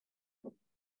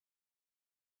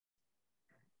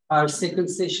Our second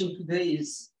session today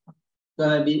is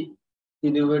going to be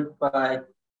delivered by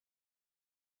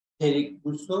Pierrick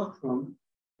Bousseau from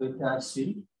vertex.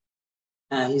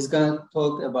 And he's going to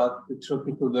talk about the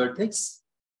tropical vertex.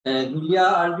 Julia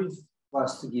Arviz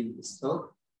was to give this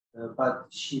talk, but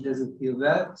she doesn't feel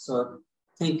well. So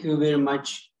thank you very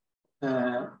much,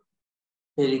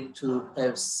 Pierrick, to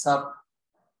have sub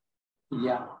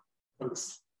Julia.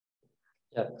 Thanks.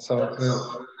 Yeah,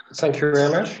 so thank you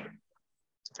very much.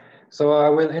 So I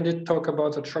will indeed talk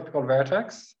about the tropical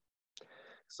vertex.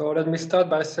 So let me start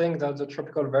by saying that the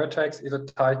tropical vertex is a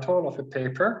title of a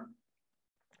paper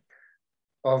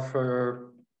of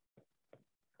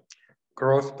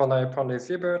Gross, Pandey,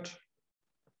 Siebert.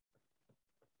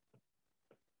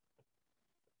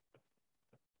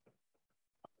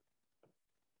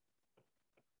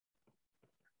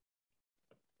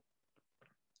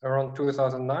 Around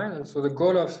 2009. And so the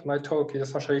goal of my talk is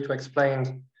essentially to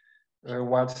explain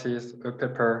what this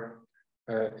paper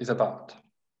is about.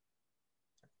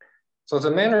 So the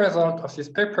main result of this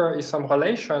paper is some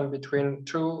relation between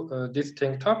two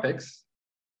distinct topics.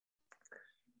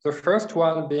 The first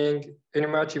one being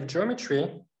enumerative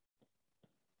geometry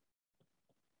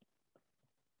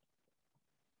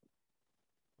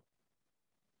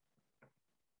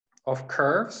of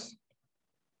curves,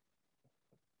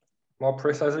 more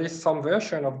precisely some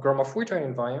version of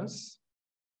Gromov-Witten invariance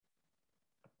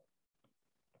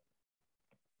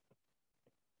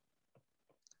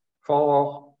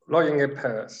for logging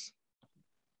pairs.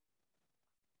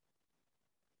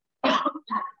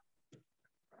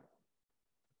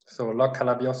 So log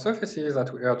Calabi-Yau surfaces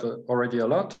that we heard already a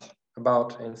lot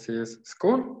about in this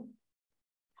school.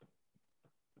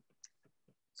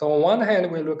 So on one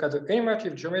hand, we look at the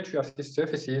enumerative geometry of these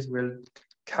surfaces. We'll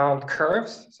count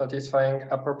curves satisfying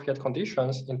appropriate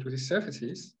conditions into these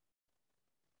surfaces.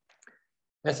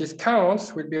 And these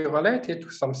counts will be related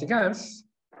to something else,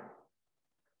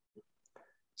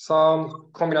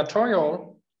 some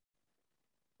combinatorial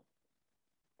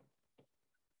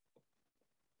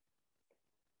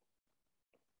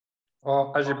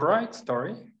or algebraic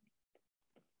story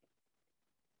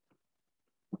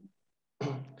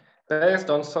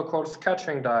based on so-called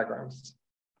scattering diagrams.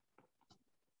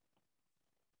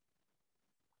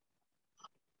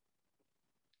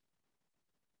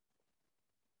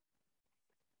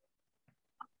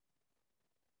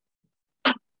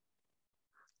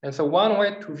 And so one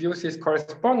way to view this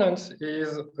correspondence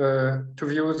is to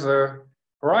view the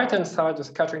right-hand side, the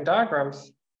scattering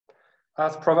diagrams,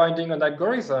 as providing an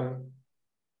algorithm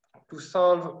to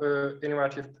solve an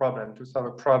enumerative problem, to solve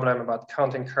a problem about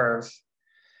counting curves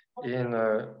in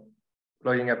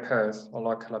logging pairs on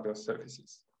log Calabi-Yau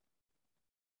surfaces.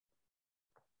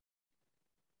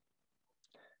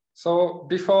 So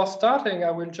before starting,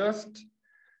 I will just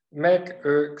make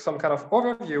some kind of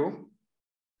overview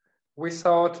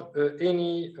without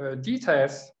any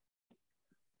details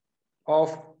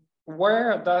of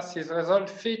where does this result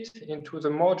fit into the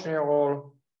more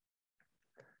general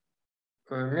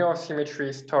mirror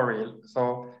symmetry story.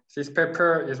 So this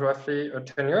paper is roughly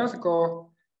 10 years ago,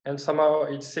 and somehow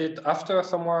it sit after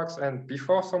some works and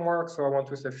before some works. So I want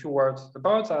to say a few words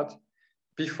about that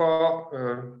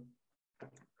before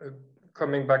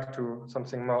coming back to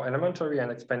something more elementary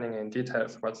and explaining in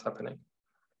details what's happening.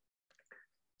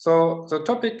 So the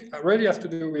topic really has to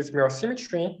do with mirror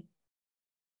symmetry.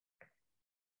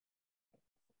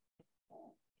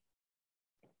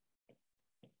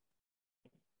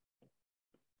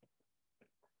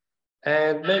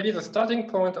 And maybe the starting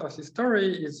point of this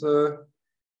story is the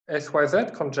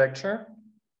SYZ conjecture,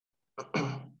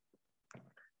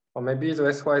 or maybe the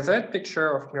SYZ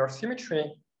picture of mirror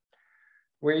symmetry,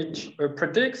 which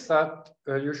predicts that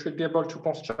you should be able to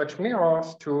construct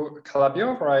mirrors to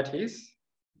Calabi-Yau varieties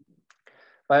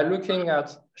by looking at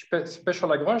special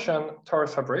Lagrangian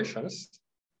torus aberrations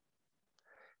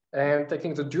and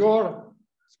taking the dual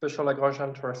special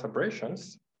Lagrangian torus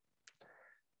aberrations.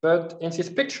 But in this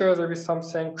picture, there is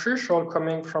something crucial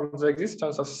coming from the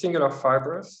existence of singular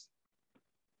fibers.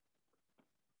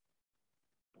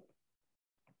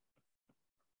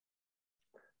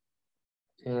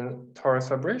 In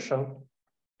torus aberration,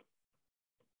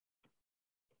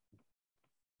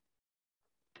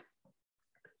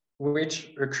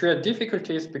 which create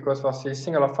difficulties because for these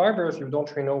singular fibers, you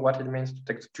don't really know what it means to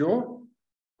take the dual.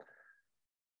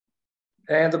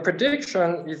 And the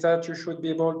prediction is that you should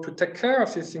be able to take care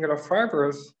of these singular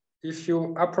fibers if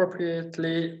you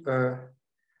appropriately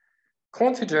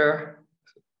consider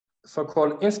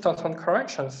so-called instanton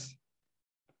corrections.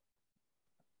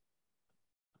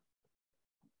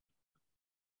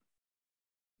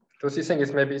 So this thing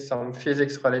is maybe some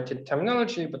physics-related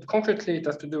terminology, but concretely it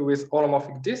has to do with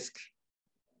holomorphic disk.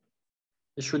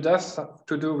 It should have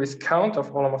to do with count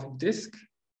of holomorphic disk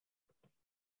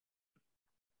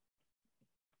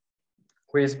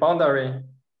with boundary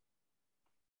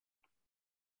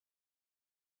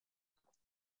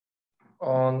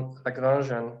on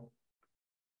Lagrangian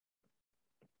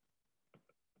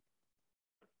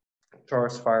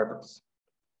torus fibers.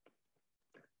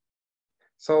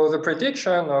 So the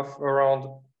prediction of around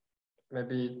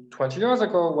maybe 20 years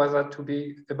ago was that to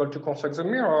be able to construct the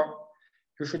mirror,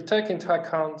 you should take into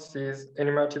account these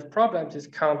enumerative problems, this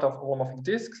count of holomorphic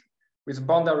disks with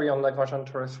boundary on Lagrangian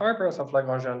torus fibers of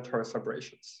Lagrangian torus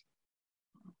aberrations.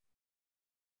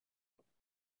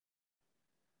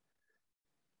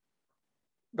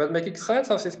 But making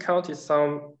sense of this count is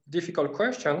some difficult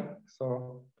question.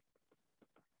 So,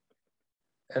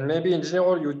 and maybe in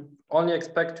general, you only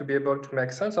expect to be able to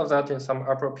make sense of that in some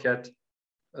appropriate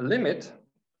limit.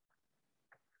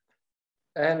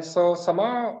 And so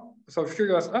somehow, so a few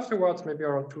years afterwards, maybe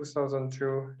around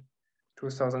 2002,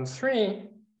 2003,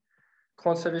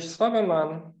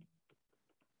 Kontsevich-Saberman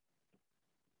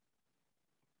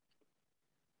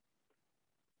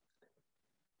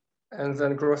and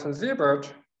then Gross and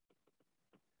Siebert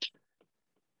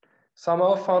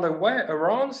somehow found a way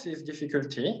around this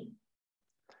difficulty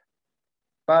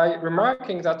by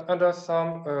remarking that under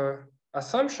some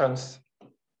assumptions,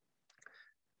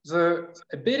 the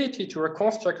ability to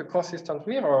reconstruct a consistent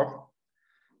mirror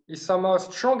is somehow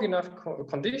strong enough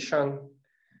condition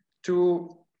to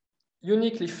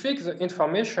uniquely fix the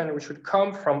information which would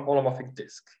come from holomorphic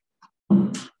disk.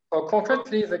 So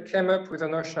concretely, they came up with a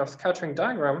notion of scattering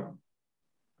diagram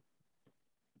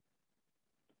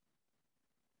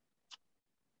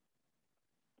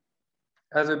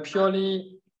as a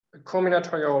purely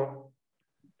combinatorial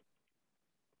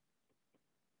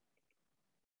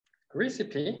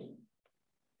recipe.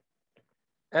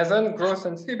 And then Gross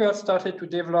and Siebert started to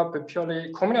develop a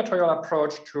purely combinatorial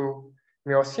approach to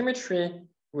mirror symmetry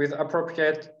with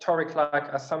appropriate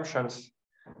toric-like assumptions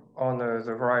on the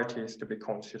varieties to be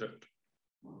considered.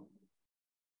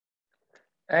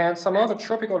 And some other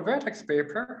tropical vertex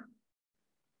paper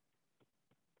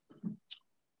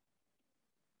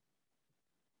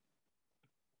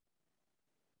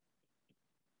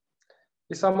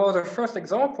is somehow the first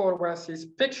example where this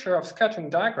picture of scattering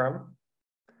diagram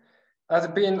has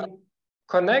been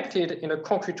connected in a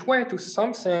concrete way to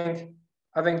something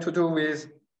having to do with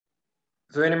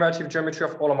the enumerative geometry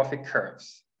of holomorphic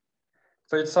curves.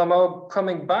 So it's somehow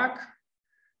coming back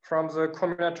from the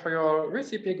combinatorial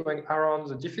recipe, going around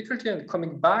the difficulty and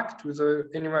coming back to the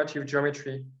enumerative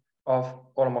geometry of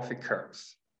holomorphic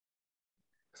curves.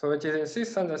 So it is in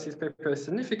this sense that this paper is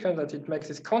significant, that it makes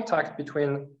this contact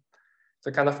between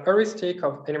the kind of heuristic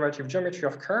of enumerative geometry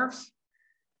of curves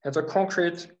and the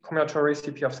concrete combinatorial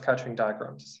recipe of scattering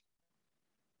diagrams.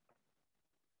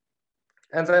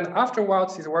 And then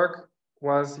afterwards, his work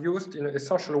was used in an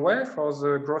essential way for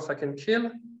the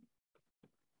Gross-Aitken-Kill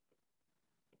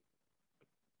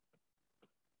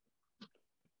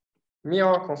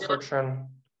mirror construction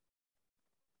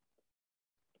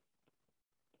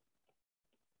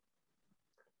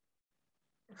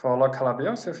for log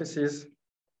Calabi-Yau surfaces.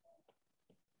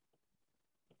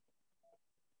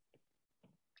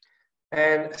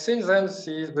 And since then,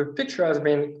 the picture has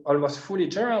been almost fully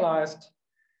generalized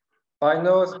by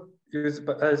now used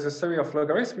as a theory of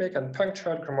logarithmic and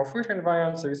punctured Gromov-Witten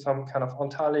invariants. There is some kind of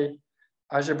entirely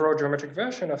algebra geometric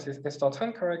version of this instant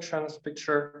hand corrections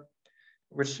picture,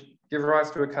 which give rise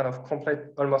to a kind of complete,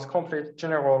 almost complete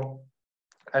general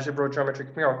algebra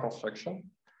geometric mirror construction.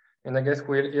 And I guess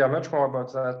we'll hear much more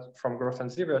about that from Gross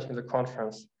and Siebert in the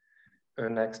conference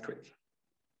next week.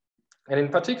 And in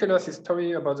particular, this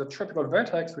story about the tropical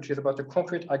vertex, which is about a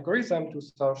concrete algorithm to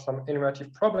solve some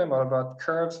enumerative problem or about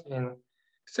curves in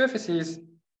surfaces,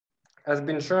 has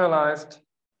been generalized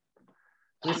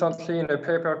recently in a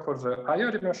paper called the higher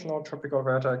dimensional tropical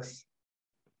vertex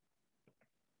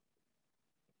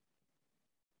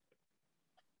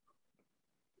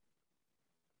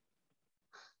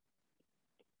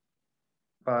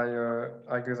by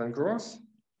Argues and Gross,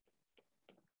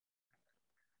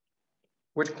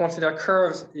 which consider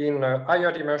curves in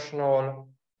higher dimensional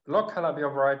log Calabi-Yau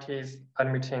varieties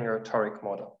admitting a toric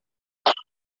model.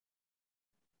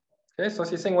 Okay, so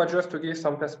this thing was just to give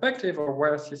some perspective of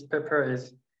where this paper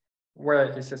is,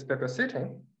 where is this paper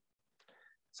sitting.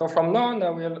 So from now on, I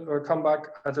will come back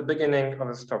at the beginning of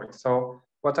the story. So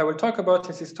what I will talk about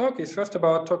in this talk is first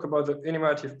talk about the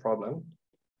enumerative problem.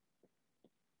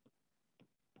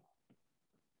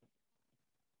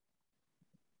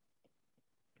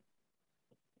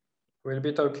 We'll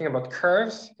be talking about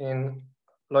curves in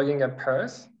logging up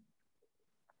pairs.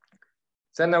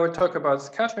 Then I will talk about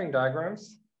scattering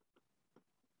diagrams.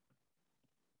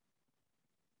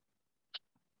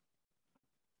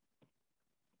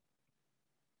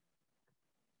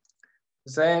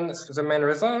 Then the main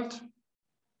result,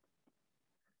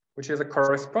 which is a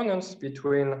correspondence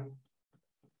between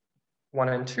 1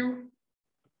 and 2.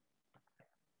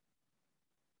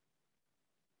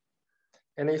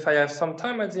 And if I have some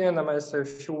time at the end, I might say a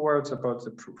few words about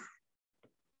the proof.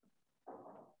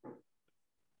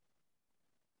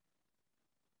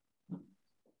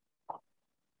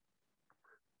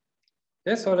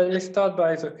 Okay, so let me start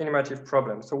by the enumerative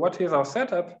problem. So what is our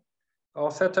setup?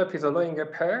 Our setup is allowing a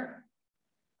pair,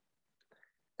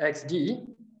 XD.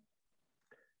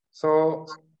 So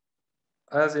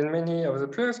as in many of the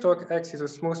previous talk, X is a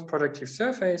smooth projective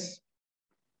surface.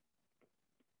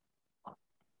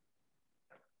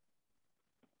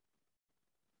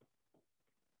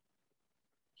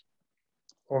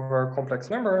 Over complex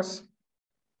numbers,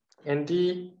 and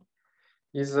D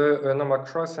is a number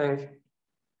crossing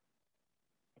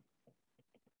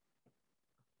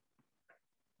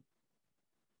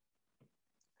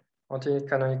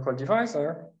anti-canonical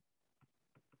divisor.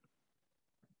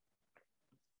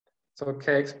 So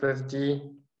Kx plus D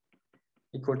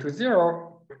equal to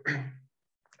 0.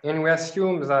 And we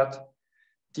assume that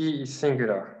D is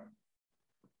singular.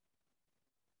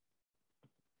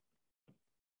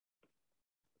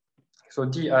 So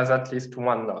D has at least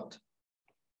one node.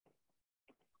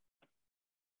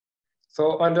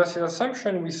 So under this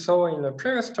assumption, we saw in the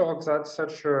previous talk that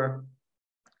such a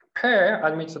pair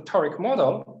admits a toric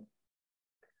model.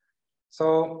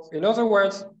 So in other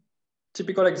words,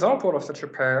 typical example of such a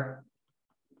pair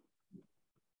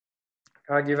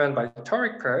are given by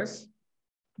toric pairs.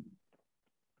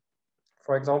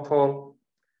 For example,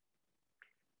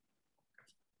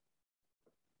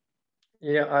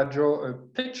 here I draw a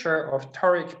picture of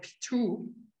toric P2.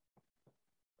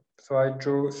 So I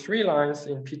drew 3 lines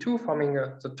in P2 forming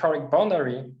the toric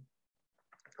boundary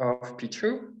of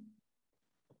P2.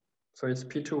 So it's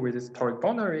P2 with its toric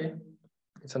boundary.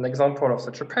 It's an example of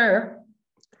such a pair.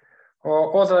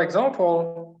 Or other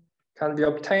example can be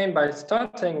obtained by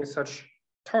starting with such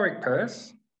toric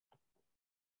pairs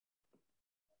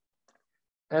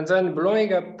and then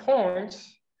blowing up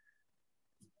points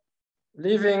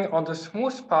living on the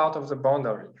smooth part of the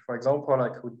boundary. For example, I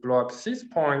could blow up this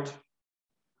point.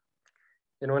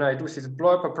 And when I do this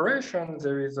blow up operation,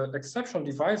 there is an exception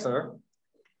divisor,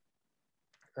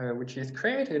 which is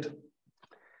created.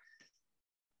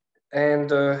 And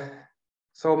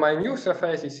so my new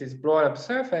surface is this blown up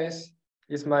surface,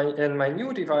 and my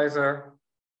new divisor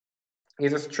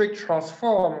is a strict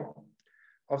transform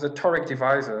of the toric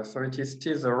divisor. So it is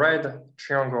still the red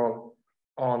triangle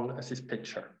on this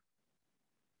picture.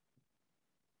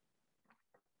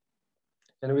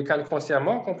 And we can consider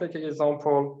more complicated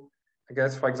example. I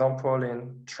guess, for example,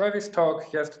 in Travis'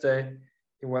 talk yesterday,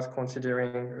 he was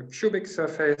considering a cubic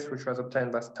surface, which was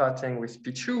obtained by starting with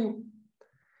P2,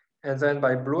 and then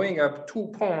by blowing up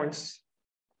 2 points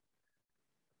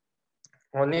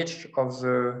on each of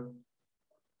the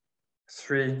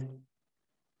 3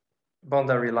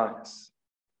 boundary lines.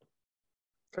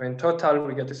 So in total,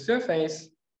 we get a surface,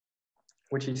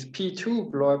 which is P2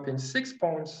 blow up in 6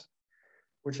 points,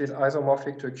 which is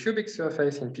isomorphic to a cubic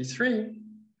surface in P3,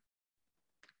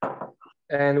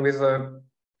 and with an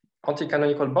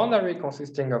anti-canonical boundary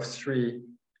consisting of 3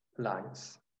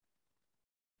 lines.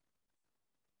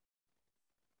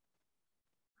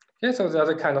 Okay, so the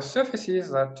other kind of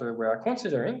surfaces that we are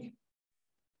considering.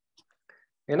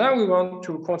 And now we want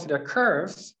to consider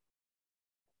curves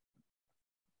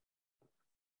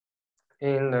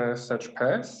in such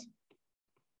pairs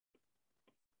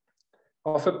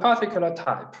of a particular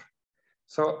type.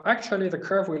 So actually the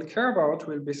curve we'll care about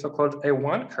will be so-called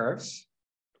A1 curves.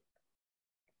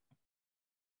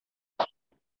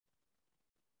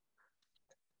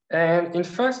 And in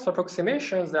first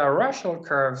approximations, there are rational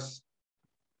curves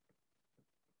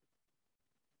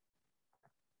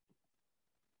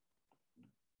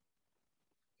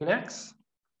in X,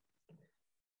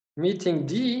 meeting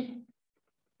D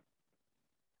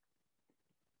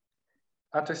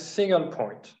at a single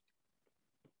point.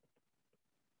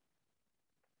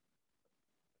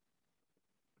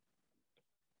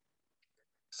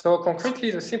 So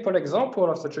concretely, the simple example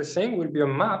of such a thing will be a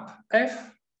map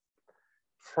F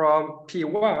from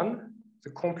P1,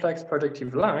 the complex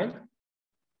projective line,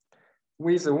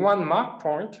 with one mark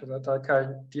point that I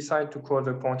can decide to call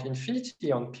the point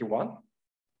infinity on P1.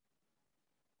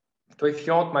 So if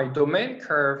you want, my domain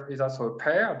curve is also a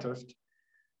pair, just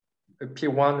a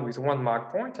P1 with one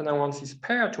mark point, and I want this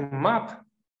pair to map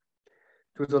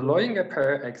to the Loyinger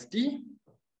pair XD.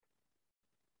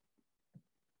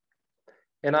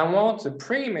 And I want the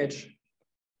preimage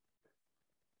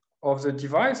of the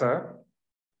divisor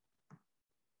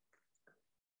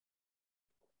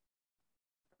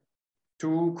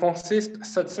to consist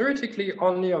theoretically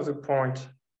only of the point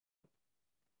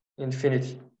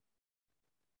infinity.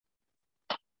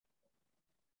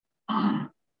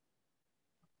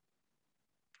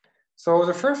 So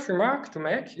the first remark to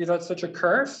make is that such a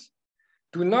curves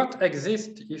do not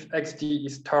exist if XD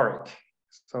is toric.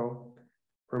 So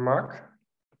remark,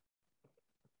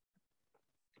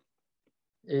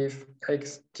 if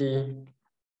XD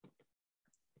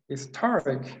is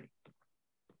toric,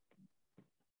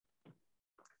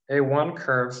 A1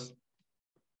 curves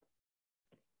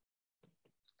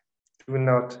do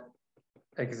not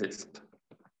exist.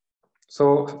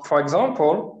 So for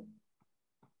example,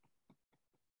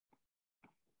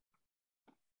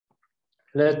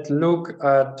 let's look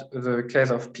at the case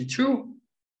of P2.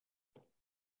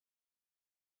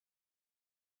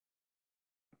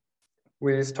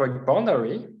 With toric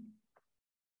boundary.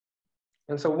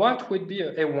 And so what would be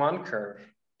a A1 curve?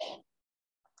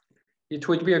 It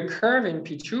would be a curve in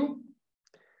P2,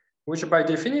 which by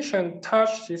definition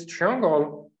touches this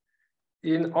triangle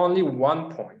in only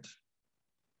one point.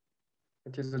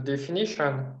 It is the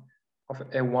definition of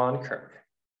A1 curve.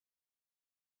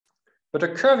 But a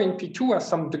curve in P2 has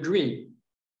some degree.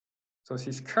 So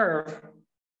this curve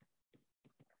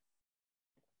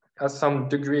has some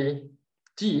degree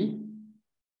D.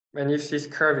 And if this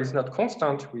curve is not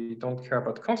constant, we don't care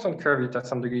about constant curve, it has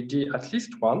some degree D, at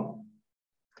least one.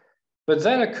 But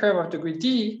then a curve of degree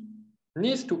D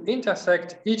needs to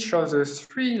intersect each of the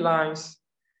three lines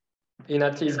in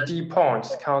at least D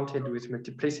points counted with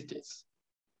multiplicities.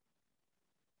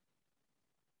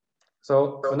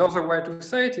 So another way to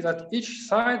say it is that each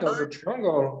side of the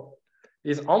triangle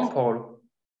is ample,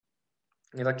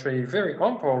 is actually very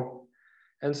ample.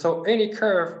 And so any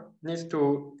curve needs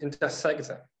to intersect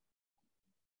them.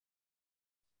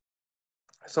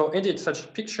 So indeed,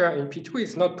 such picture in P2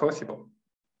 is not possible.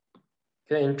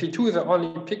 Okay, in P2, the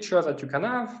only picture that you can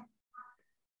have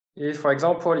is, for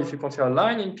example, if you consider a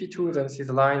line in P2, then this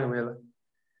line will,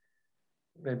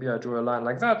 maybe I draw a line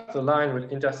like that, the line will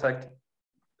intersect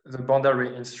the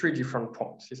boundary in three different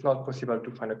points. It's not possible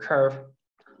to find a curve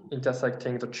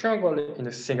intersecting the triangle in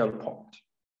a single point.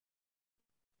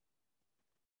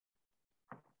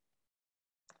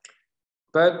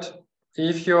 But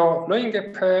if your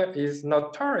Loyinger pair is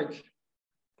not toric,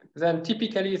 then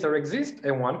typically there exist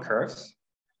A1 curves.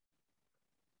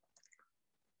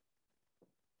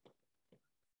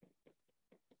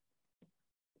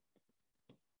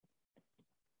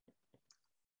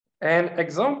 An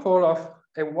example of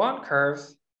A1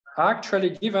 curves are actually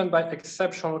given by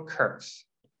exceptional curves.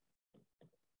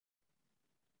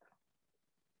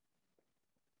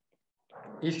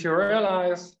 If you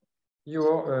realize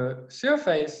your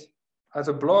surface as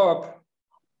a blob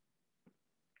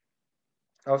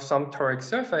of some toric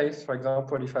surface, for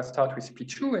example, if I start with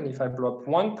P2 and if I blow up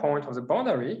one point of the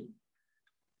boundary,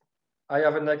 I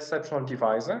have an exceptional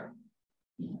divisor.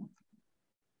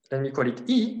 Let me call it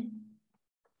E.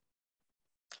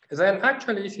 Then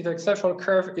actually this exceptional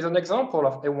curve is an example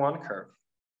of A1 curve.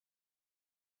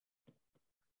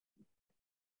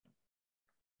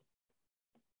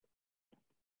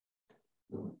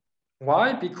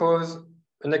 Why? Because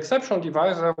an exceptional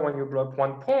divisor, when you blow up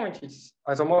one point, it's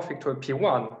isomorphic to a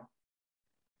P1.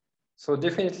 So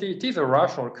definitely it is a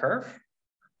rational curve.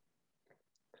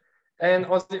 And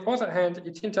on the other hand,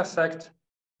 it intersects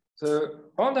the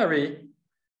boundary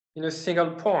in a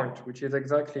single point, which is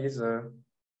exactly the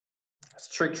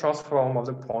strict transform of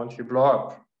the point you blow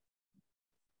up.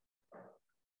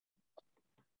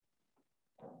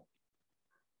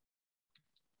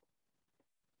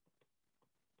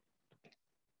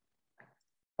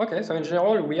 Okay, so in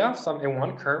general, we have some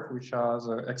A1 curve, which has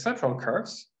exceptional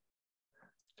curves.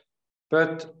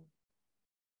 But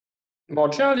more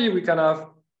generally, we can have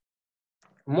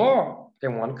more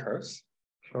A1 curves.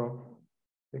 So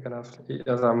we can have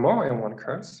either more A1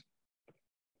 curves.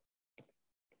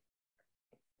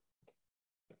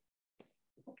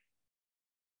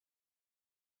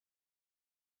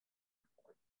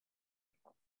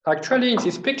 Actually, in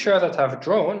this picture that I've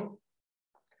drawn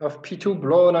of P2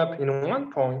 blown up in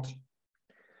one point,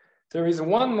 there is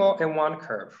one more A1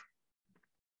 curve.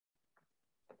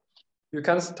 You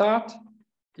can start,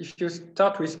 if you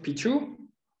start with P2,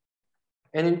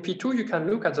 and in P2, you can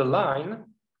look at the line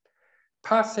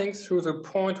passing through the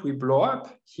point we blow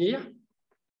up here.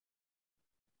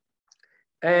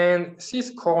 and this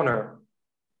corner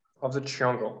of the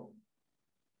triangle.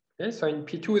 Okay, so in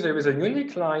P2, there is a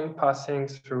unique line passing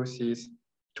through these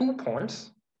 2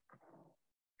 points.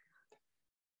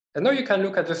 And now you can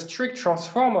look at the strict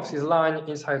transform of this line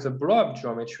inside the blob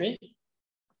geometry.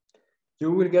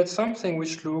 You will get something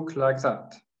which looks like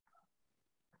that.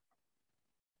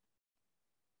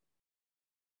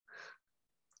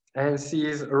 And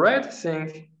this red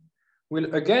thing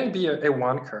will again be a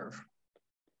A1 curve.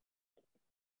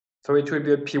 So it will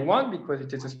be a P1 because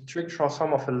it is a strict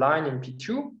transform of a line in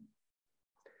P2.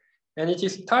 And it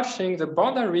is touching the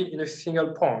boundary in a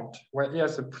single point, where here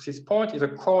this point is a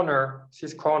corner,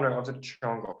 this corner of the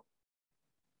triangle.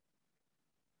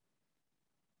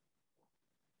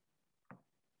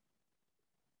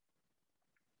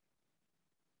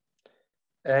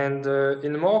 And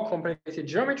in more complicated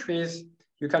geometries,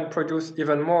 you can produce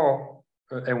even more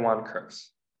A1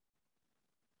 curves.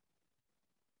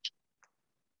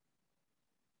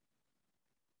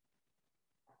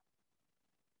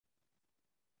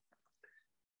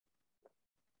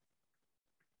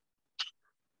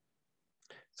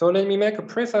 So let me make a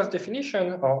precise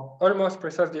definition, or almost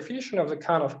precise definition, of the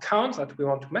kind of counts that we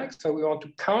want to make. So we want to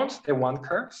count A1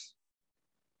 curves.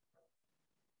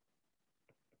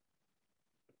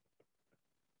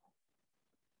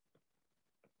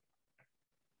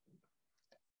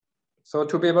 So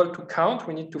to be able to count,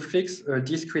 we need to fix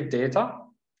discrete data.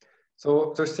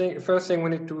 So the first thing we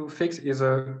need to fix is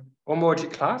a homology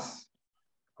class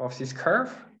of this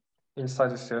curve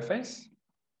inside the surface.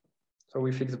 So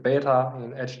we fix beta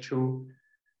in H2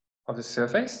 of the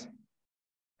surface.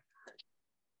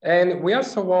 And we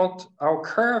also want our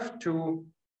curve to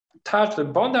touch the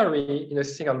boundary in a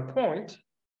single point.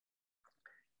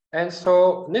 And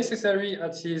so necessarily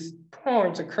at this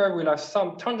point, the curve will have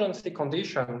some tangency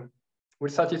condition, will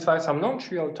satisfy some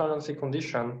non-trivial tangency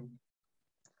condition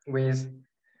with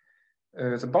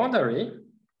the boundary.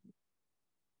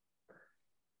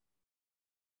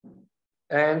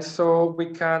 And so we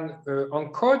can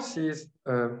encode this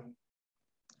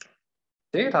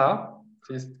data,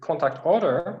 this contact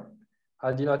order,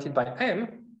 denoted by M.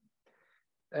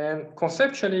 And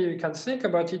conceptually, you can think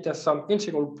about it as some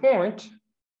integral point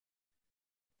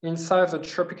inside the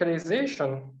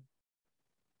tropicalization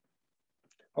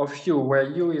of U, where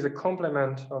U is a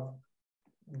complement of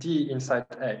D inside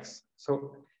X.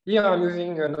 So here I'm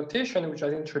using a notation which I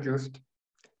introduced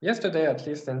yesterday, at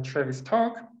least in Travis'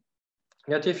 talk.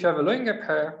 Yet if you have a Loinger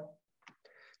pair,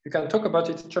 you can talk about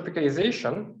its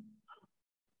tropicalization,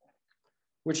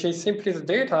 which is simply the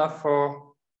data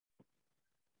for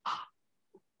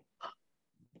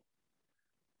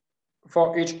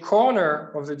each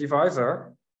corner of the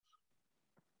divisor.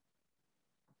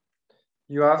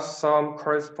 You have some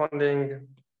corresponding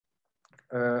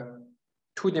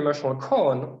two-dimensional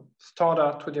cone,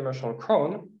 standard two-dimensional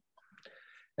cone.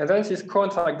 And then these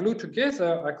cones are glued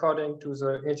together according to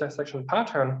the intersection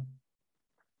pattern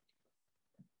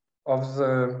of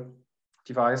the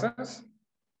divisors.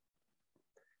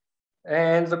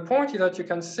 And the point is that you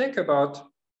can think about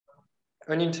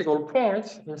an integral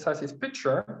point inside this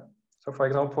picture. So for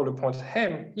example, the point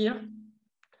M here.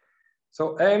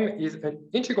 So M is an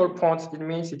integral point. It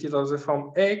means it is of the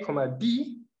form A, comma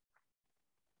B,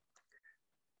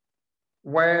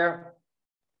 where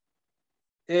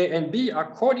A and B are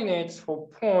coordinates for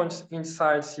points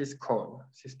inside this cone,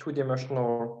 this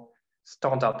two-dimensional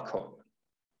standard cone.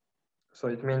 So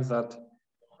it means that,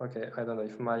 okay, I don't know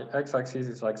if my x-axis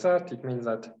is like that, it means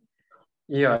that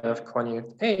here I have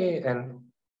coordinate A and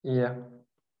here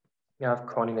I have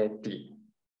coordinate B.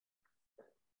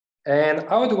 And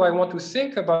how do I want to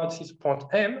think about this point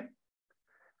M?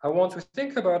 I want to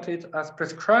think about it as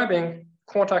prescribing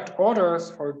contact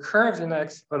orders for curves in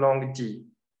X along D.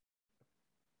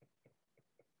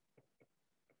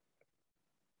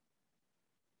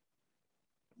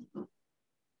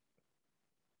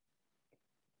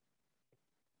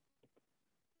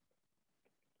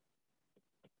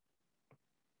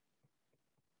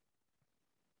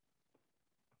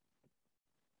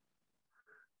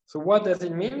 So what does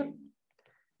it mean?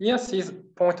 Here, this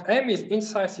point M is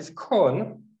inside this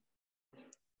cone,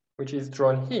 which is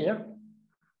drawn here,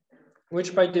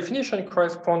 which by definition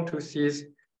corresponds to this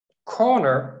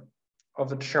corner of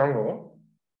the triangle.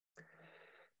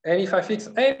 And if I fix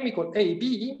M equal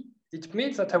AB, it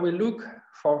means that I will look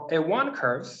for A1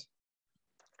 curves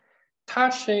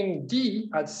touching D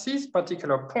at this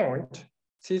particular point,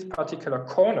 this particular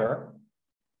corner.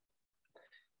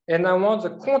 And I want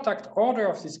the contact order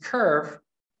of this curve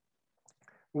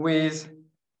with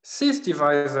this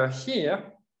divisor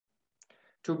here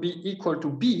to be equal to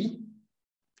B.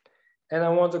 and I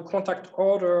want the contact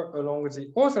order along with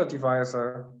the other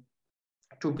divisor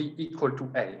to be equal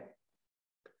to A.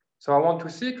 So I want to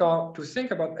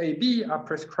think about AB are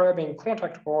prescribing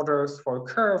contact orders for a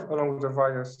curve along the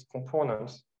various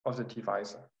components of the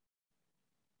divisor.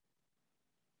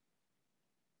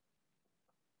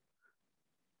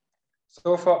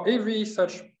 So for every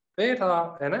such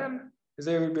beta and M,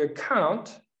 there will be a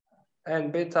count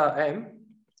and beta M,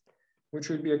 which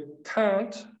will be a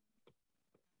count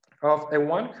of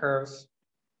A1 curves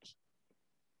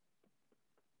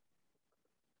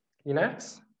in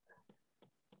X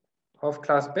of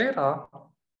class beta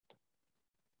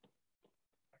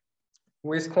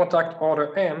with contact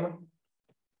order M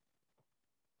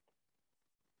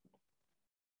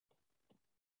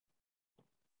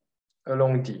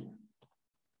along D.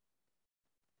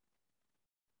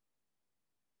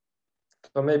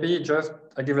 So maybe just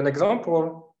I give an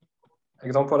example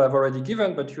I've already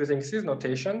given, but using this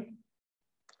notation.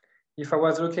 If I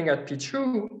was looking at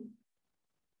P2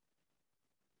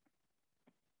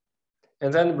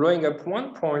 and then blowing up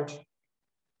one point,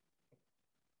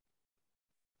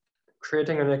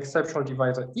 creating an exceptional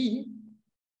divisor E,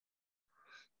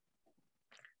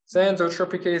 then the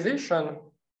tropicalization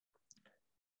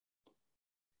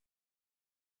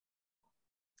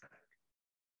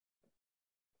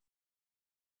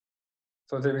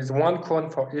so there is one cone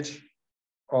for each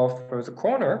of the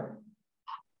corner.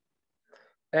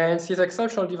 And this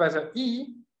exceptional divisor E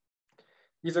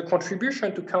is a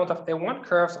contribution to count of A1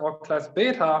 curves or class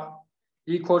beta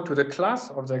equal to the class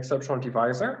of the exceptional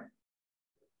divisor.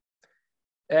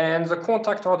 And the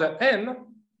contact order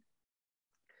M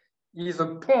is a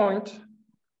point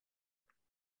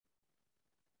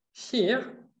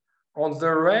here on the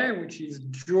ray, which is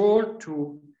dual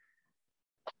to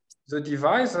the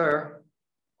divisor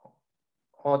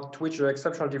on which the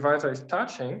exceptional divisor is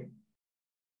touching,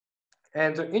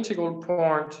 and the integral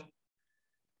point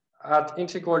at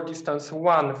integral distance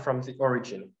 1 from the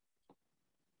origin.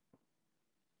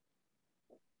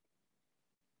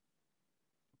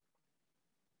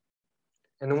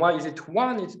 And why is it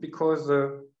 1? It's because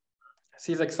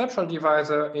this exceptional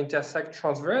divisor intersects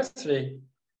transversely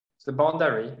the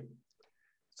boundary.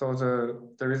 So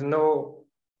there is no,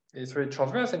 it's really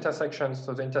transverse intersection.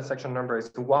 So the intersection number is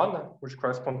 1, which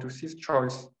corresponds to this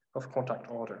choice of contact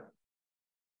order.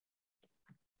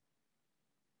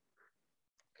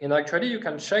 And actually, you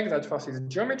can check that for this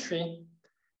geometry,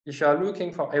 if you are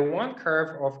looking for A1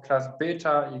 curve of class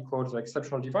beta equals the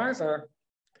exceptional divisor,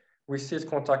 with this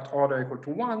contact order equal to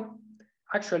 1,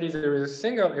 actually there is a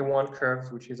single A1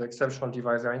 curve, which is the exceptional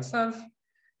divisor itself.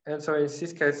 And so in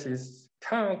this case, this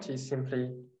count is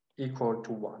simply equal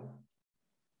to 1.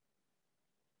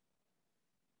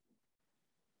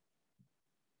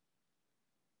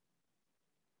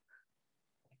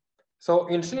 So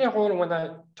in general, when I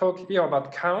talk here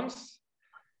about counts,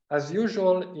 as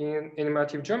usual in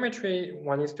animative geometry,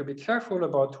 one needs to be careful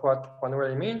about what one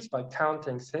really means by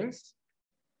counting things.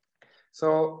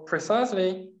 So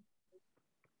precisely,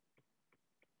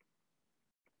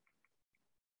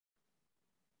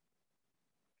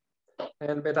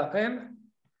 and beta M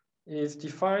is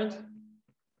defined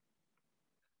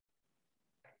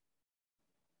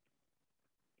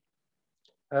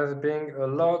as being a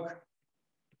log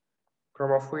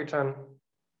Gromov-Witten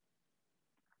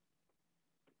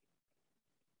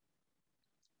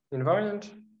invariant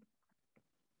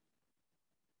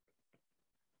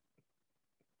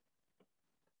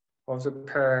of the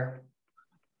pair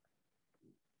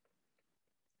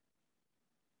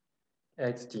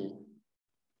XD.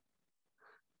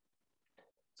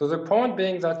 So the point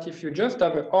being that if you just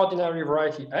have an ordinary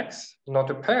variety X, not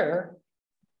a pair,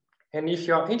 and if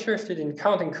you are interested in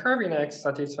counting curve in X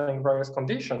satisfying various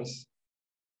conditions,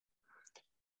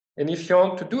 and if you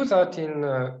want to do that in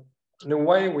a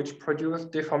way which produces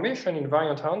deformation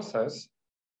invariant answers,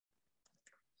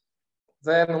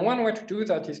 then one way to do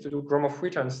that is to do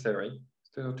Gromov-Witten theory,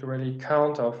 to really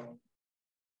count of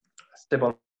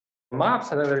stable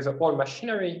maps, and then there is a whole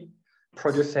machinery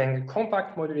producing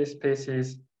compact moduli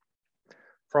spaces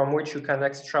from which you can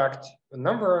extract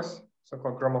numbers,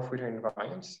 so-called Gromov-Witten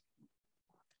invariants.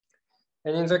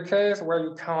 And in the case where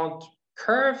you count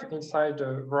curve inside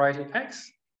the variety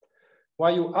X,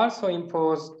 where you also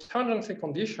impose tangency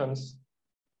conditions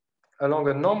along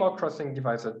a normal crossing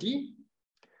divisor D,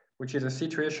 which is a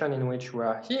situation in which we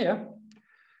are here,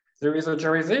 there is a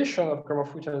generalization of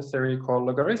Gromov-Witten theory called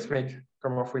logarithmic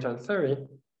Gromov-Witten theory,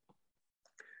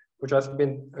 which has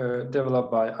been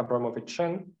developed by Abramovich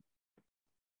Chen.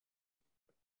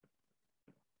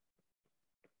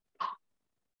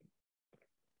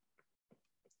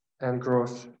 And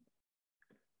Gross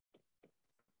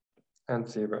and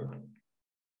 0.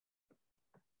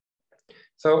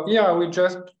 So here we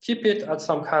just keep it at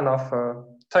some kind of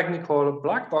technical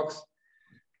black box.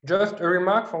 Just a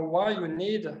remark for why you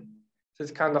need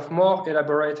this kind of more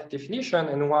elaborate definition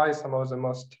and why some of the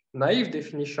most naive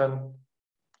definition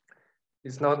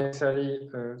is not necessarily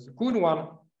the good one,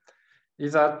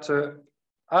 is that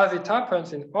as it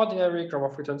happens in ordinary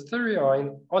grammar-of-Witten theory or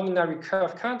in ordinary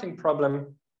curve counting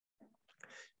problem,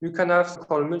 you can have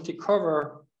so-called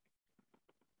multi-cover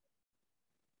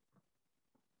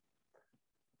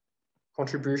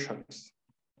contributions.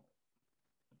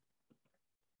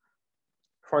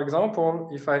 For example,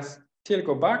 if I still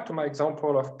go back to my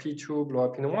example of P2 blow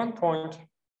up in 1 point,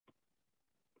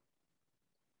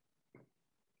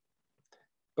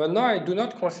 but now I do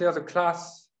not consider the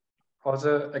class of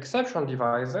the exception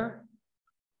divisor,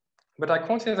 but I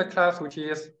consider the class which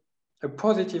is a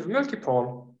positive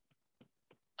multiple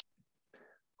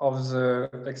of the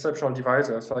exception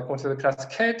divisor. So I consider the class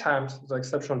K times the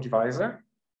exception divisor.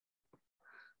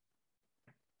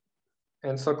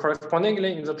 And so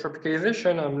correspondingly in the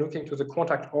tropicalization, I'm looking to the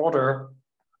contact order,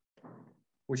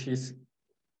 which is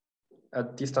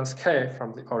at distance K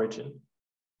from the origin.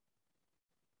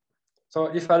 So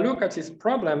if I look at this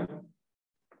problem,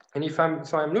 and if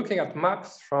I'm looking at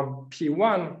maps from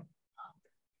P1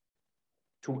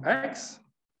 to X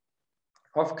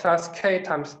of class K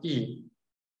times E.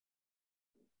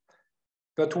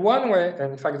 But one way,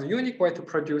 and in fact, the unique way to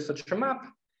produce such a map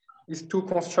is to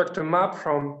construct a map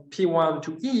from P1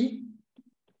 to E,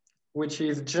 which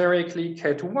is generically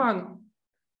K to 1,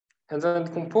 and then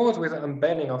compose with an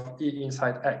embedding of E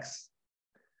inside X.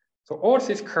 So all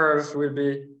these curves will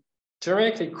be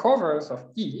generically covers of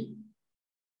E.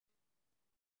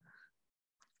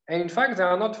 And in fact, there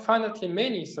are not finitely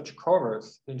many such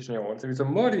covers in general. There is a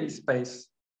moduli space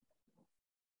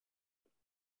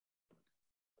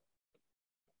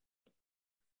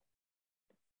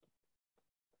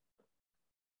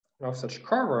of such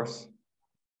covers.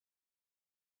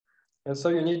 And so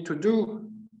you need to do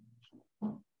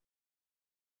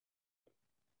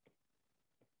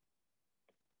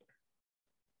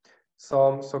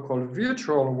some so-called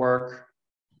virtual work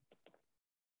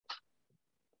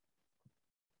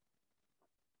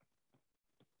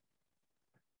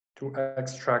to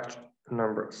extract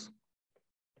numbers.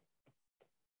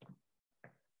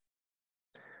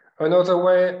 Another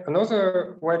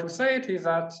way to say it is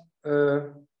that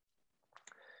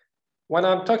when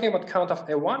I'm talking about count of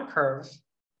A1 curves,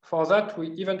 for that,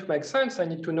 even to make sense, I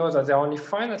need to know that there are only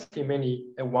finitely many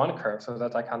A1 curves so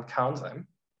that I can count them.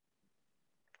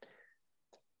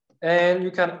 And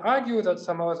you can argue that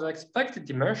somehow the expected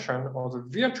dimension or the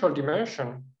virtual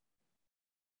dimension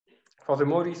for the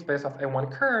moduli space of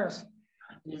A1 curves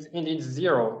is indeed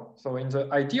 0. So in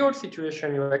the ideal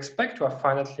situation, you expect to have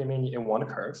finitely many A1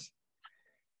 curves.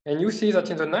 And you see that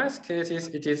in the nice cases,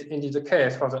 it is indeed the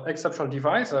case for the exception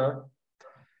divisor.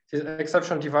 This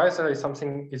exception divisor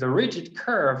is a rigid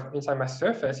curve inside my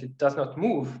surface. It does not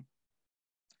move.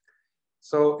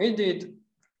 So indeed,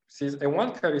 this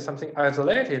A1 curve is something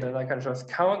isolated, and I can just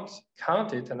count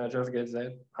it, and I just get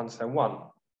the answer 1.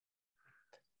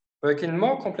 But in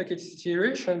more complicated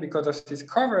situation, because of this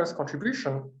covers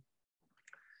contribution,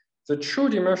 the true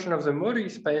dimension of the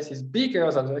moduli space is bigger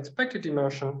than the expected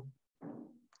dimension.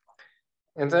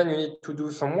 And then you need to do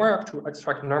some work to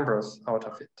extract numbers out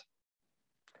of it.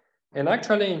 And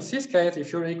actually, in this case,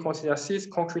 if you really consider this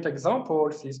concrete example,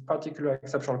 this particular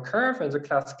exceptional curve and the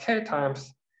class K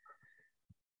times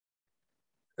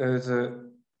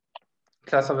the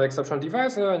class of the exceptional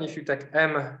divisor, and if you take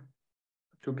M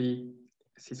to be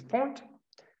this point,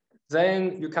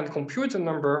 then you can compute the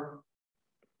number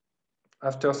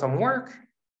after some work.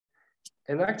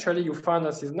 And actually, you find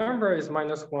that this number is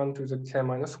 -1 to the K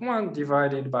minus 1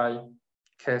 divided by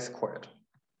K squared.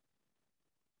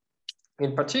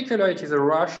 In particular, it is a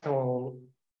rational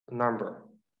number,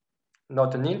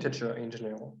 not an integer in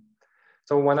general.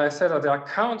 So when I say that there are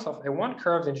counts of A1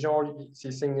 curves, in general,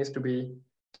 this thing needs to be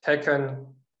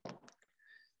taken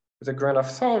with a grain of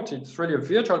salt. It's really a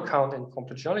virtual count in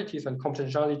computationalities, and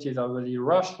computationalities are really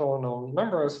rational known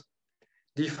numbers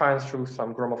defined through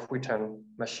some Gromov-Witten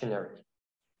machinery.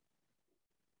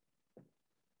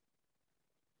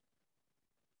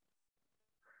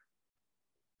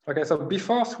 Okay, so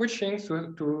before switching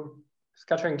to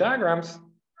scattering diagrams,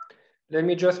 let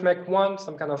me just make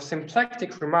some kind of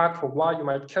symplectic remark for why you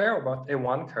might care about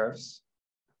A1 curves.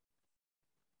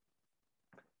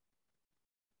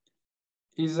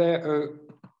 Is there a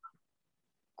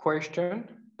question?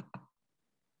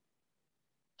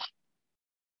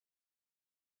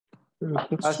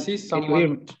 I see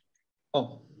someone.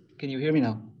 Can you hear me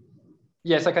now?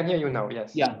 Yes, I can hear you now,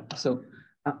 yes. Yeah, so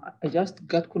I just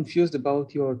got confused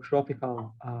about your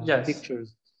tropical Yes.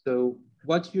 pictures. So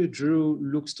what you drew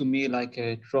looks to me like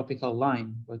a tropical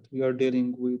line, but we are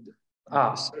dealing with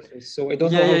a surface. So I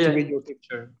don't know how to read your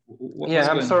picture.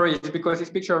 I'm sorry, it's because this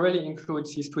picture really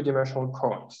includes these two-dimensional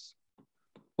cones.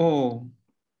 Oh,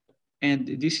 and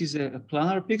this is a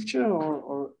planar picture,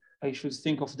 or I should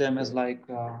think of them as like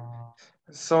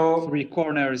so three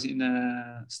corners in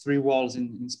three walls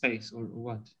in space, or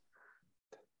what?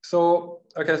 So,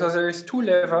 okay, so there is two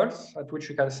levels at which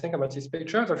you can think about this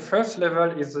picture. The first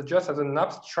level is just as an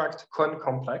abstract cone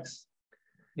complex,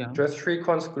 just three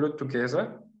cones glued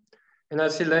together. And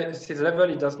at this level,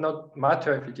 it does not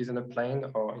matter if it is in a plane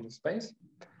or in space.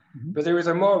 But there is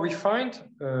a more refined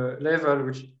level,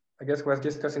 which I guess was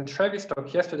discussed in Travis'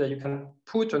 talk yesterday. You can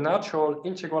put a natural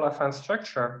integral affine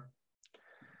structure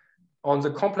on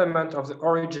the complement of the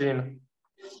origin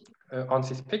on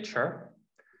this picture.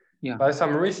 By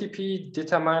some recipe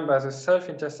determined by the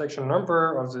self-intersection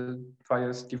number of the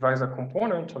various divisor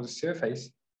component of the surface.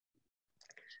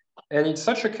 And in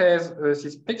such a case,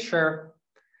 this picture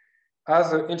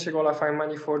as an integral affine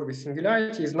manifold with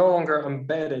singularity is no longer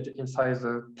embedded inside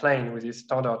the plane with this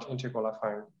standard integral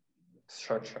affine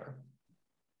structure.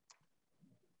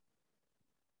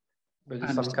 But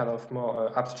it's some kind of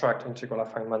more abstract integral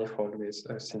affine manifold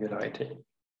with singularity.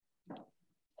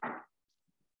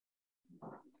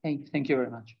 Thank you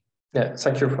very much. Yeah,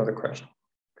 thank you for the question.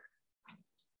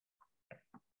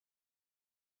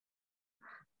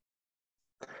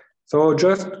 So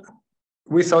just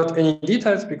without any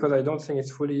details, because I don't think it's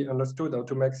fully understood how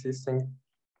to make this thing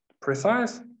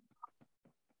precise.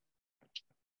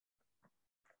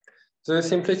 The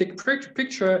simplistic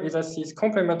picture is that this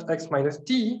complement x minus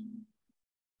d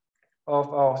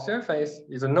of our surface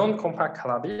is a non-compact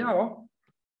Calabi-Yau.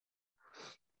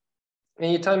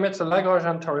 And it admits a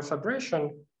Lagrangian torus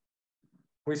aberration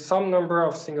with some number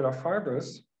of singular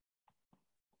fibers.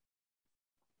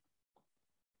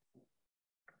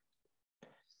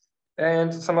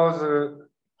 And some of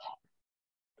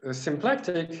the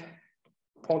symplectic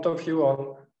point of view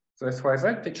on the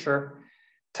XYZ picture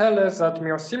tell us that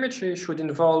mirror symmetry should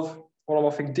involve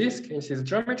holomorphic disk in this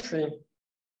geometry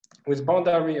with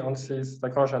boundary on this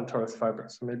Lagrangian torus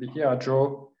fibers. So maybe here I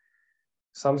draw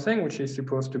something which is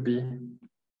supposed to be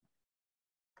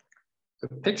a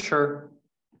picture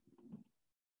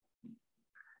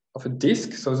of a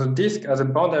disk. So the disk has a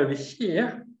boundary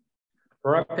here,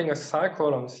 wrapping a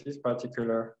cycle on this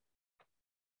particular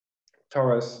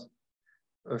torus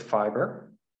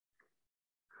fiber.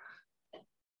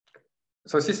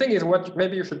 So this thing is what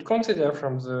maybe you should consider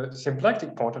from the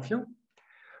symplectic point of view.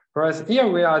 Whereas here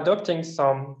we are adopting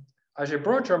some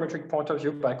algebra geometric point of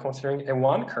view by considering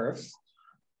A1 curves.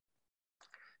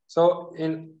 So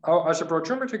in our algebra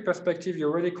geometric perspective, you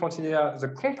already consider the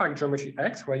compact geometry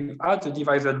X, where you add the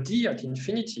divisor D at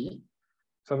infinity.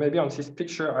 So maybe on this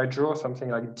picture, I draw something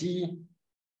like D,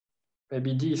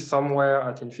 maybe D is somewhere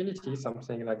at infinity,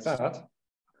 something like that,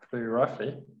 very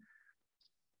roughly.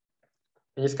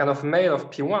 And it's kind of made of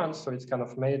P1, so it's kind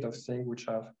of made of things which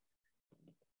have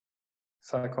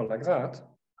cycle like that.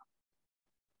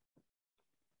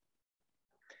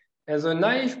 As a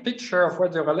naive picture of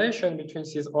what the relation between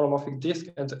this holomorphic disk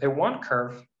and the A1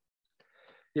 curve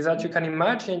is that you can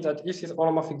imagine that if this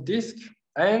holomorphic disk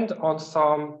ends on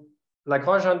some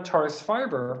Lagrangian torus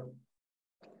fiber,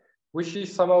 which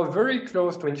is somehow very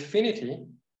close to infinity,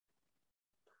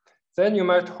 then you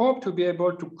might hope to be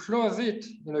able to close it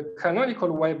in a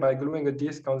canonical way by gluing a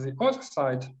disk on the other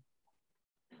side,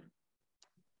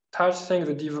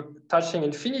 touching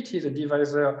infinity, the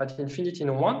divisor at infinity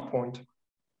in one point,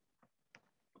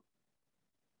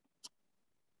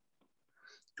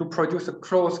 to produce a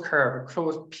closed curve, a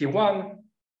closed P1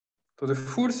 to the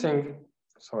full thing,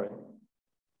 sorry.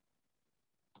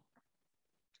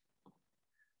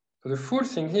 So the full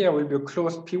thing here will be a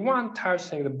closed P1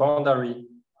 touching the boundary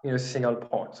in a single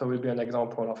point. So it will be an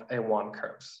example of A1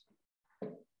 curves.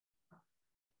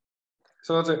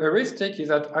 So the heuristic is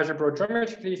that algebra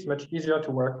geometrically it's much easier to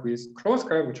work with closed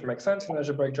curve, which makes sense in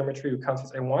algebraic geometry. You count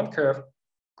this A1 curve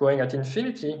going at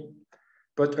infinity.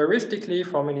 But heuristically,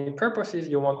 for many purposes,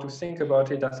 you want to think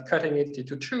about it as cutting it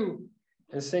into two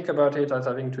and think about it as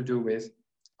having to do with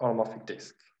holomorphic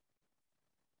disk.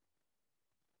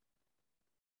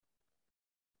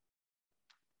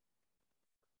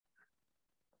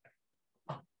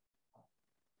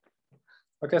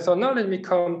 Okay, so now let me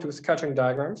come to scattering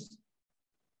diagrams.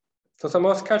 So some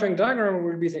more scattering diagram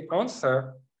will be the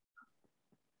answer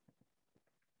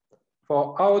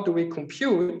for how do we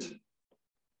compute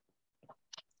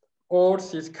all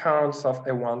these counts of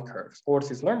A1 curves, all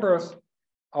these numbers,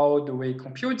 how do we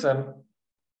compute them?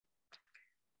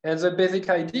 And the basic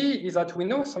idea is that we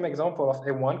know some example of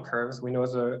A1 curves, we know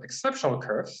the exceptional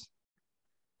curves,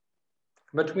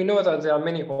 but we know that there are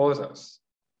many others.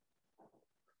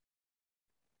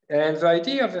 And the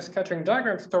idea of the scattering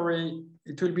diagram story,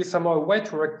 it will be somehow a way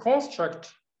to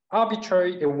reconstruct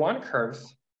arbitrary A1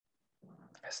 curves,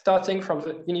 starting from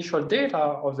the initial data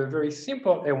of the very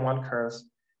simple A1 curves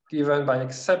given by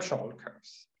exceptional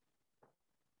curves.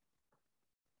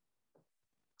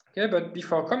 Okay, but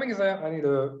before coming there, I need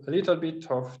a little bit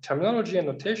of terminology and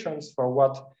notations for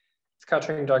what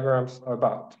scattering diagrams are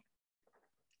about.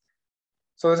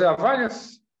 So there are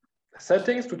various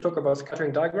settings to talk about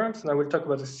scattering diagrams, and I will talk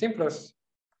about the simplest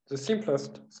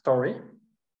story.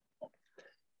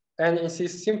 And in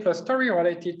this simplest story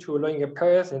related to linear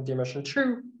pairs in dimension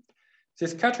 2,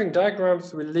 these scattering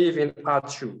diagrams will live in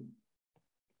R2.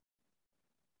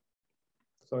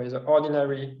 So in the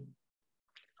ordinary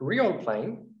real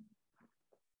plane.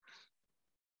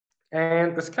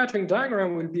 And the scattering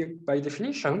diagram will be, by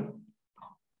definition,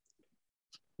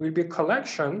 will be a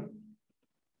collection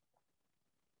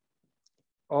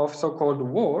of so-called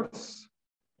walls,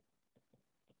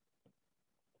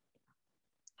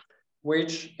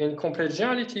 which in complete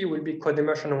generality will be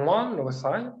codimension 1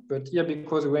 loci, but here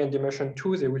because we're in dimension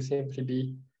 2, they will simply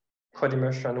be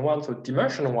codimension 1, so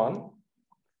dimension 1.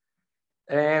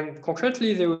 And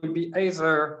concretely, there will be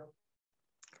either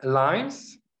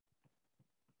lines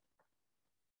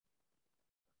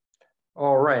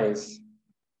or rays.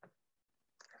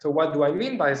 So what do I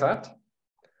mean by that?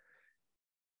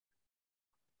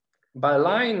 By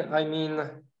line, I mean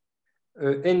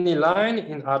any line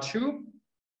in R2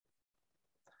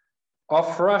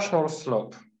 of rational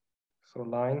slope. So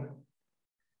line,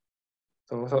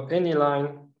 so any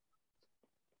line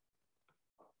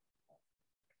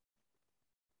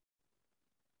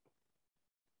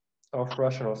of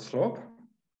rational slope.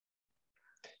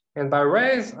 And by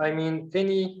rays, I mean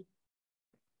any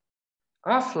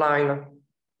half line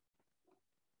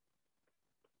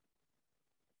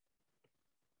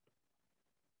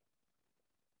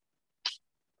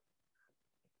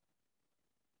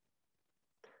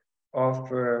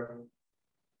of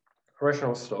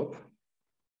rational slope,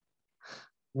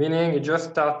 meaning it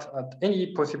just starts at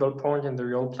any possible point in the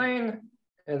real plane,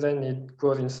 and then it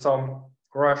goes in some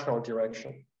rational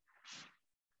direction.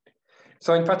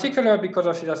 So in particular, because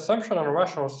of the assumption on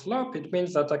rational slope, it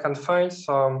means that I can find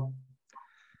some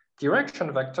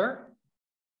direction vector.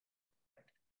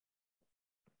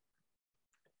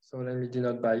 So let me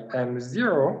denote by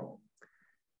M0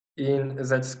 in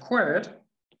Z squared,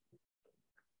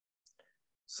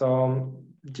 some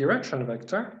direction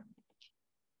vector,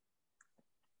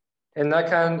 and I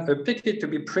can pick it to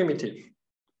be primitive,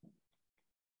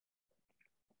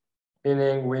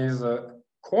 meaning with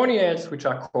coordinates which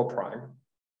are co-prime.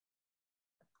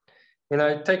 And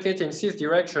I take it in this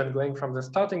direction, going from the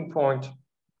starting point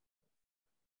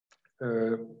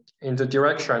in the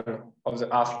direction of the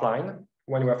half line,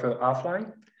 when you have a half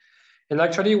line. And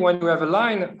actually, when you have a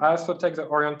line, I also take the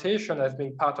orientation as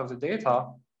being part of the data.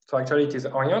 So actually, it is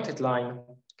an oriented line.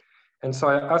 And so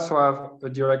I also have a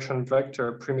direction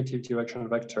vector, primitive direction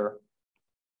vector,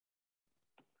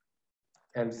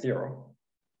 M0.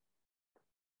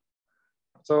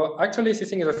 So actually, this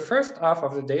thing is the first half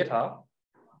of the data,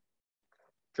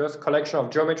 just collection of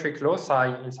geometric loci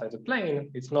inside the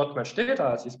plane. It's not much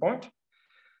data at this point.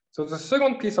 So the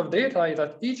second piece of data is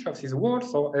that each of these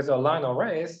walls, so either line or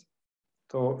rays,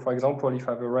 so for example, if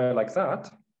I have a ray like that,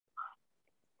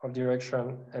 of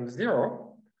direction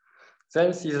M0,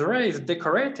 then this ray is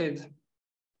decorated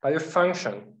by a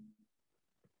function.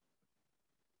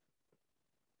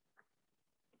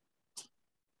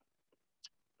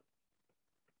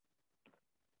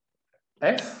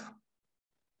 F,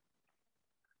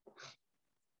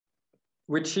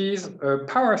 which is a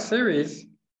power series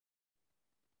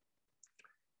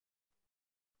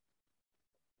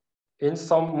in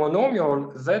some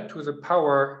monomial z to the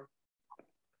power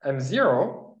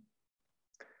M0.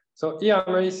 So here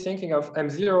I'm really thinking of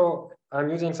M0, I'm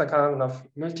using some kind of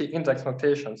multi-index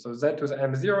notation. So z to the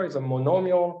M0 is a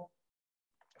monomial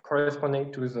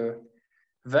corresponding to the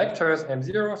vectors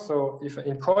M0. So if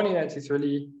in coordinates, it's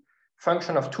really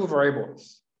function of two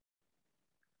variables.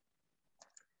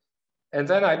 And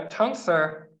then I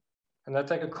tensor, and I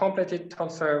take a completed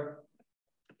tensor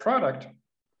product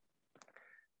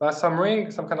by some ring,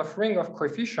 some kind of ring of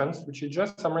coefficients, which is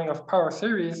just some ring of power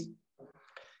series,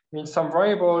 means some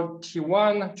variable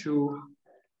T1 to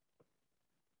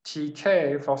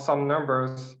Tk for some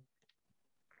numbers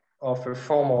of a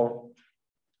formal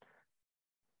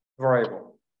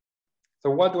variable. So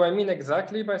what do I mean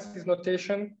exactly by this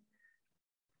notation?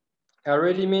 I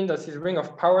really mean that this ring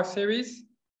of power series,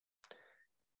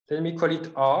 let me call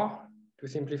it R to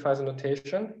simplify the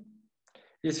notation.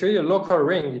 It's really a local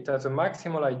ring. It has a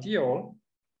maximal ideal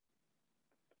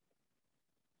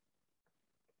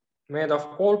made of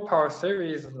all power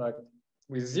series, like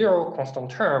with 0 constant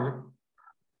term.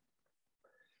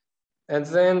 And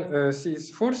then this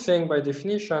full thing by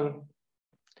definition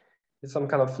is some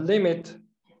kind of limit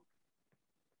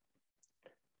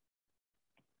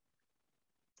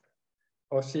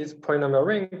of this polynomial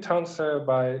ring tensor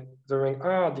by the ring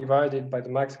R divided by the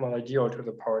maximal ideal to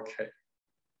the power K.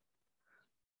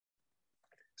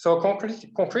 So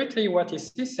concretely, what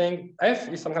is this thing? F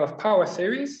is some kind of power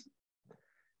series.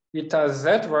 It has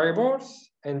Z variables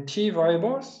and T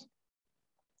variables.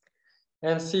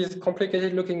 And this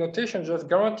complicated looking notation just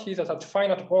guarantees that at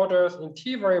finite orders in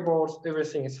T variables,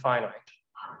 everything is finite.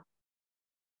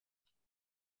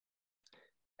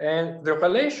 And the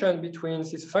relation between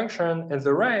this function and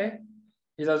the ray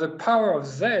is that the power of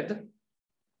Z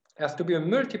has to be a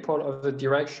multiple of the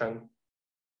direction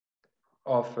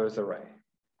of the ray.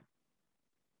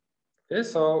 Okay,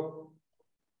 so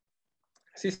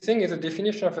this thing is a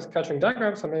definition of a scattering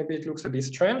diagram, so maybe it looks a bit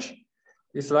strange.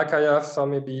 It's like I have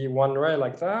some maybe one ray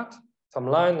like that, some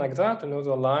line like that,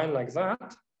 another line like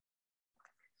that.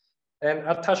 And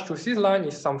attached to this line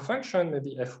is some function,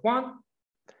 maybe f1,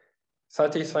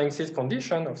 satisfying this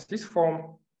condition of this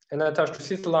form. And attached to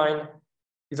this line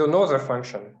is another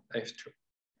function, f2.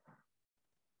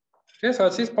 Okay, so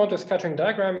at this point, the scattering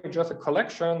diagram is just a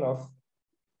collection of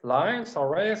lines or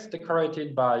rays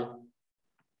decorated by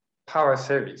power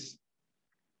series.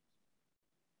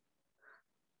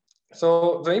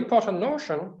 So the important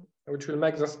notion, which will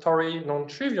make the story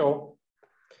non-trivial,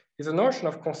 is the notion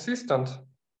of consistent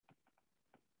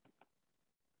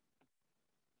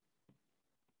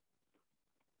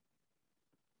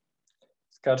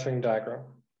scattering diagram,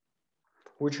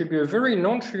 which will be a very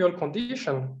non-trivial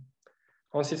condition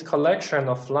on this collection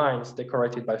of lines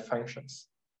decorated by functions.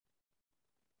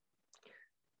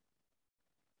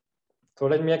 So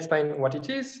let me explain what it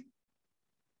is.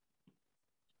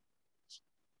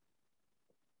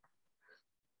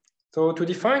 So to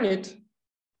define it,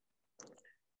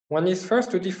 one is first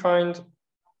to define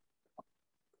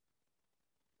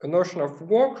a notion of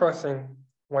wall crossing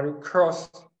when you cross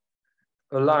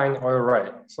a line or a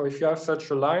ray. So if you have such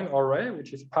a line or ray,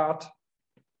 which is part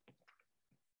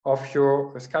of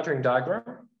your scattering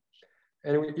diagram,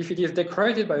 and if it is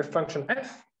decorated by a function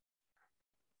f,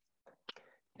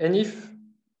 and if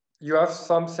you have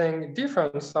something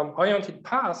different, some oriented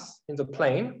path in the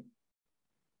plane,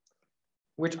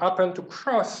 which happen to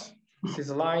cross this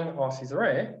line or this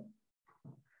ray,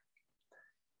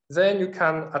 then you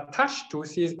can attach to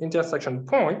this intersection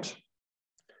point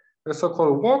the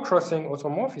so-called wall crossing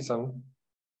automorphism,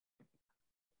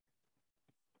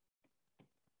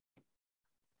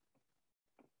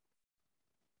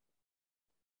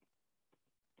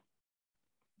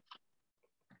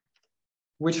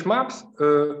 which maps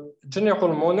a general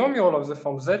monomial of the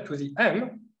form Z to the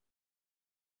M,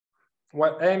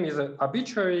 where M is an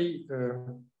arbitrary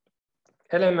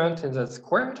element in Z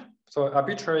squared, so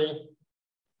arbitrary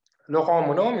Laurent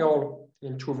monomial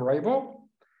in two variables,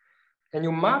 and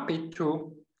you map it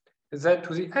to Z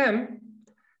to the M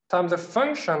times the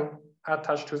function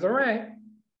attached to the ray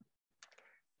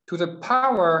to the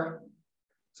power,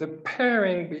 the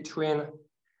pairing between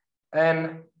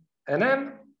N and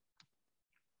M,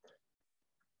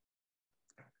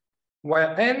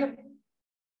 where N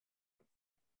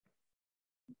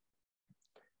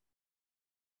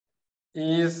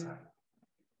is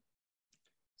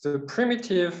the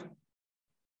primitive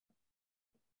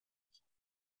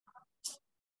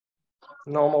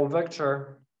normal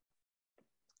vector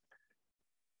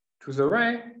to the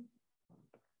ray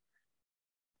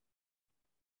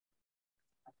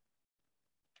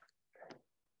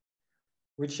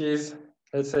which is,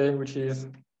 let's say, which is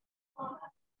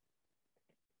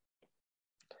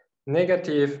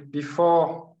negative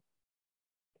before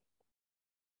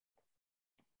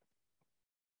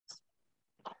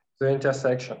the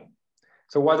intersection.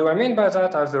 So what do I mean by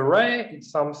that? As a ray,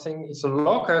 it's something, it's a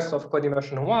locus of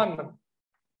codimension 1.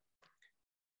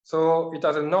 So it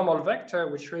has a normal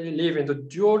vector which really live in the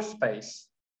dual space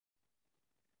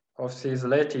of this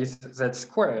lattice Z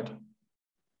squared.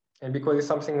 And because it's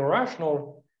something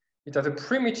rational, it has a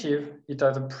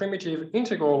primitive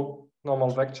integral normal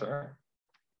vector.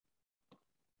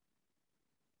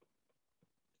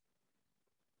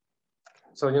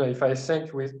 So, if I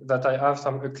think that I have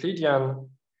some Euclidean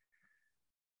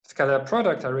scalar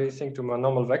product, I really think to my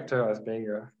normal vector as being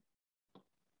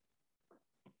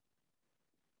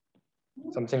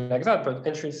something like that, but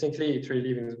intrinsically it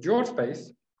really lives in the dual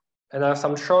space. And I have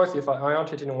some choice if I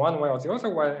orient it in one way or the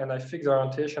other way, and I fix the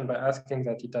orientation by asking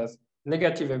that it has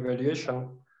negative evaluation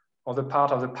of the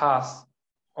part of the path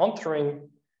entering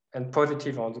and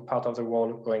positive on the part of the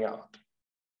wall going out.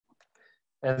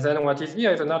 And then what is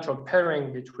here is a natural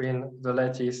pairing between the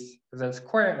lattice Z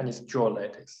square and its dual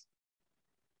lattice.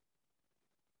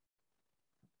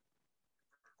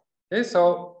 Okay,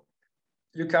 so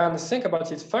you can think about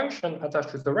this function attached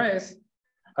to the rays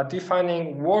at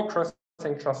defining wall crossing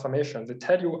transformations. They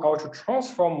tell you how to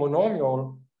transform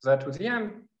monomial Z to the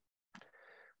M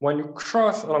when you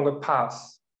cross along a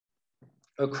path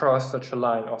across such a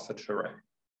line or such a ray.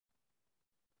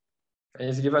 And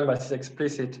it's given by this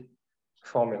explicit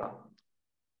formula.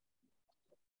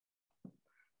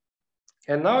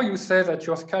 And now you say that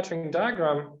your scattering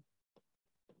diagram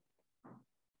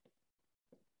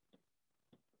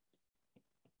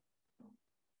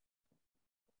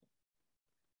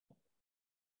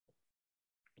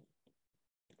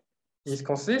is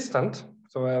consistent.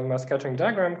 So I have my scattering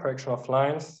diagram, correction of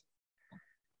lines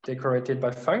decorated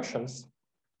by functions.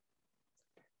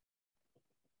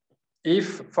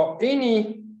 If for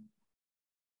any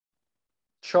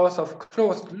choice of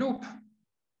closed loop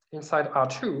inside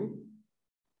R2,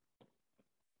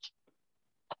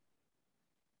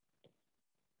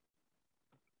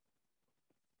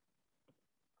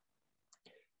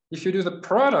 if you do the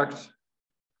product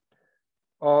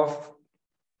of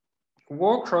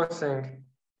wall crossing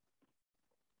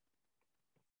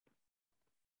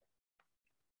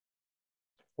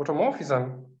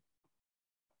automorphism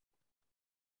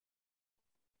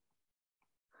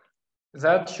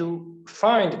that you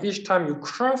find each time you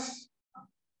cross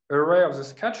a ray of the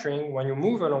scattering when you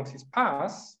move along this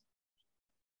path.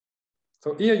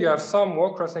 So here you have some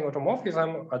wall crossing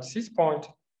automorphism at this point,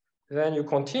 then you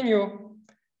continue.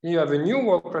 Here you have a new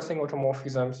wall crossing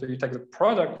automorphism. So you take the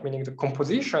product, meaning the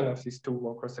composition of these two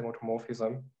wall crossing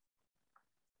automorphism,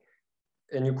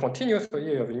 and you continue. So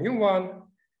here you have a new one,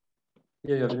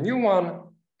 here you have a new one,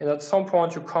 and at some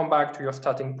point you come back to your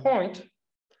starting point.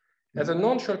 As a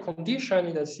non-trivial condition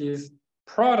in that this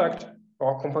product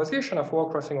or composition of wall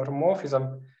crossing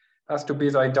automorphism has to be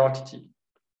the identity.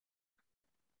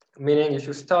 Meaning if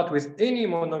you start with any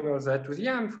monomial Z to the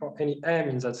M for any M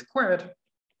in Z squared,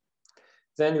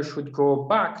 then you should go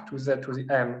back to Z to the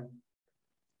M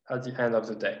at the end of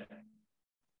the day.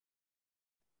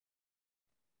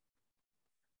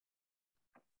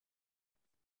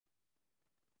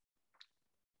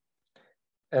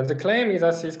 And the claim is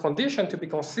that this condition to be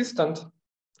consistent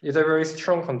is a very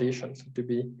strong condition. So to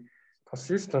be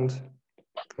consistent,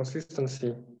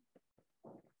 consistency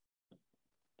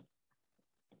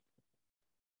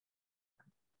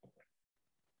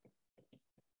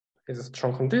is a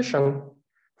strong condition.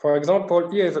 For example,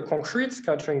 here is a concrete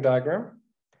scattering diagram.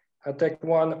 I take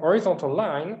one horizontal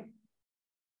line,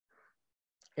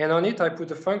 and on it I put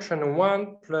the function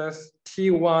 1 plus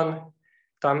t1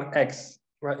 times x.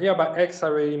 Right here by x I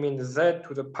really mean z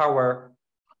to the power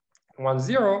 1,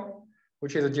 0,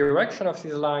 which is the direction of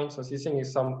this line. So this thing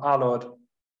is some allowed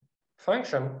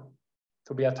function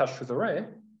to be attached to the ray.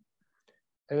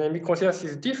 And then we consider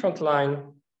this different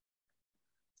line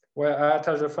where I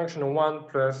attach the function 1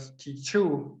 plus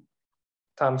t2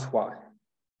 times y.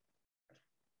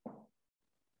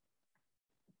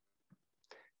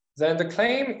 Then the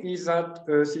claim is that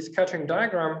this scattering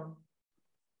diagram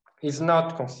is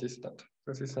not consistent.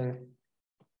 So this thing.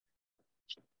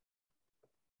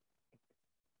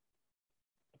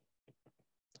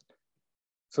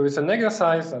 So it's an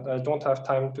exercise that I don't have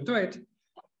time to do it.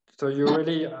 So you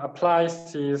really apply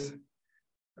this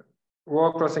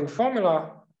wall crossing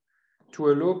formula to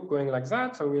a loop going like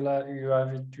that. So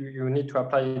you need to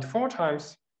apply it 4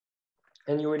 times.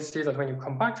 And you will see that when you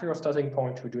come back to your starting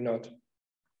point, you do not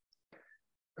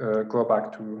go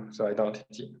back to the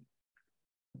identity.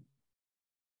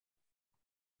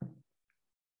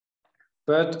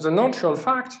 But the non-trivial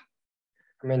fact,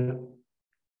 I mean,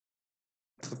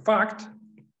 the fact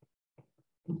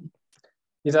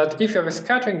is that if you have a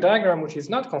scattering diagram which is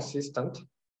not consistent,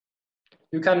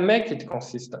 you can make it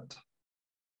consistent.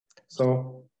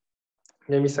 So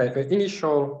let me say an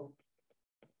initial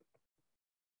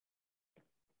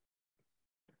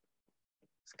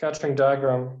scattering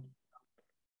diagram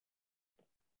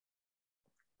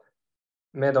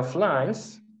made of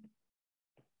lines,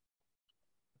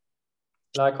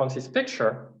 like on this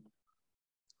picture,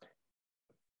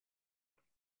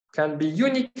 can be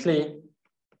uniquely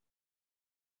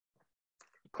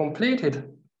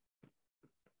completed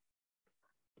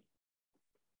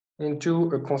into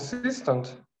a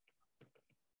consistent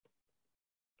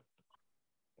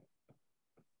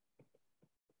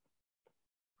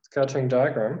scattering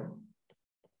diagram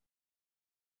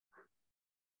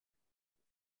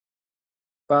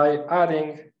by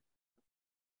adding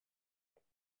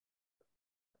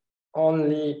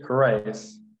only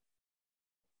rays.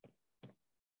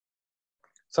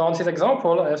 So on this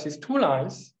example, I have these two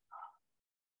lines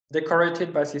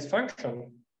decorated by this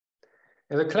function.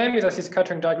 And the claim is that this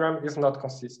scattering diagram is not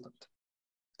consistent.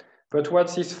 But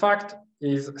what this fact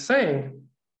is saying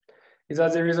is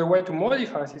that there is a way to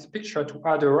modify this picture to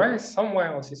add a ray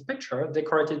somewhere on this picture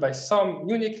decorated by some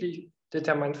uniquely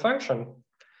determined function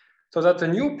so that the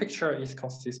new picture is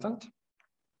consistent.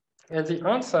 And the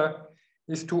answer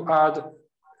is to add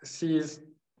this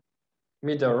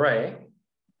middle ray,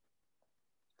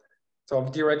 so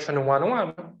of direction 1,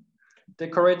 1,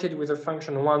 decorated with a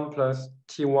function 1 plus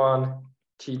t1,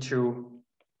 t2,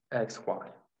 xy.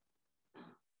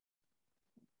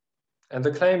 And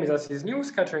the claim is that this new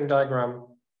scattering diagram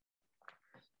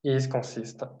is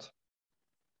consistent.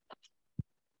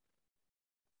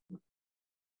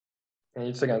 And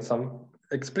it's again some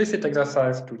explicit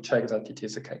exercise to check that it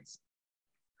is the case.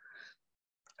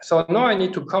 So now I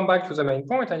need to come back to the main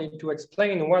point. I need to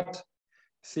explain what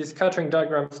this scattering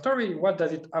diagram story, what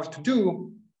does it have to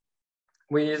do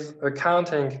with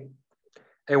accounting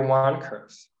A1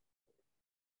 curves?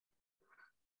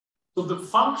 So the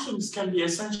functions can be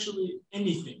essentially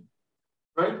anything,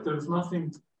 right? There's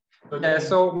nothing. Yeah,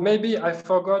 so maybe I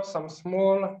forgot some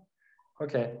small,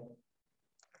 okay,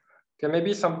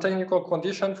 maybe some technical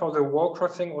condition for the wall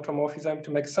crossing automorphism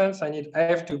to make sense. I need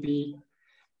F to be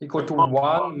equal to 1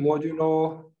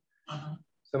 modulo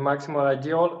the maximal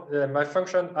ideal. My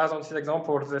function, as on this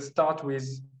example, they start with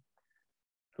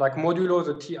like modulo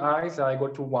the TIs are equal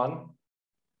to 1.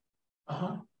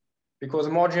 Because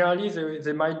more generally,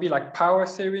 there might be like power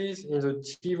series in the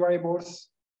T variables.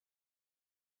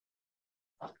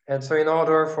 And so in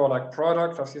order for like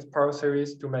product of this power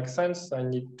series to make sense, I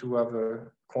need to have a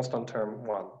constant term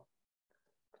 1.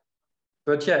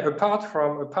 But yeah, apart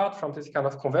from this kind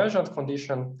of convergence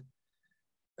condition,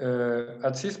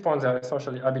 at this point, they're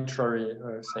essentially arbitrary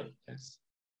things. Yes.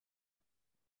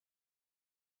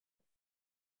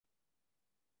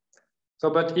 So,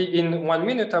 but in 1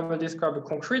 minute, I will describe a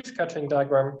concrete scattering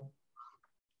diagram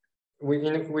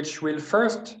which will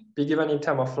first be given in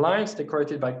terms of lines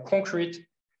decorated by concrete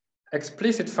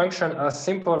explicit function as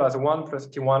simple as 1 plus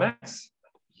t1x.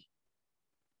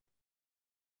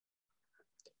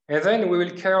 And then we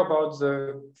will care about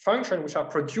the functions which are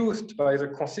produced by the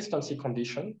consistency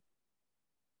condition.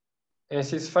 And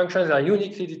these functions are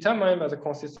uniquely determined by the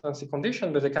consistency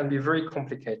condition, but they can be very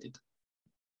complicated.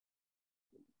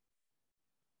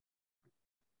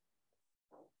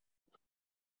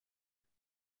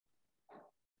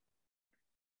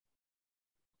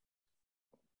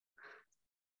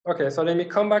 Okay, so let me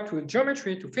come back to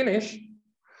geometry to finish.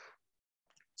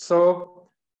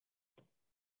 So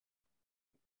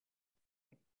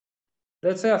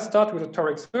let's say I start with a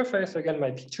toric surface, again,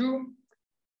 my P2,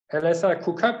 and let's say I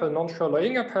cook up a non-trivial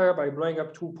linear pair by blowing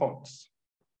up 2 points.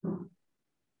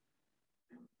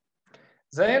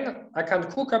 Then I can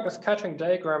cook up a scattering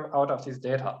diagram out of this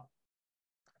data.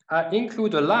 I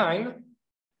include a line.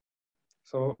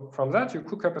 So from that, you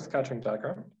cook up a scattering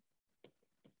diagram.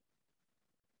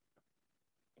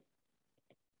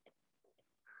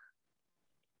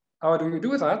 How do you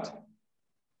do that?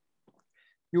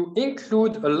 You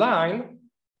include a line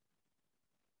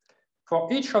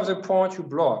for each of the points you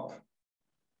blow up.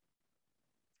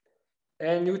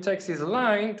 And you take this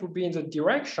line to be in the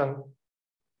direction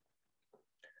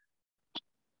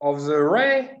of the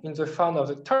ray in the fan of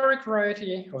the toric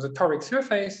variety of the toric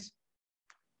surface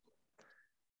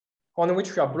on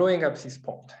which we are blowing up this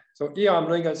point. So here I'm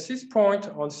blowing up this point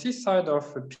on this side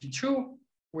of P2,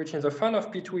 which in the fan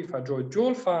of P2, if I draw a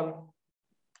dual fan,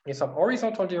 in some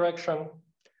horizontal direction,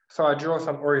 so I draw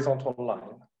some horizontal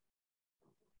line.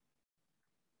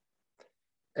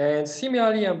 And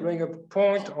similarly, I'm blowing up a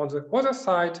point on the other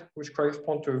side, which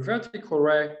corresponds to a vertical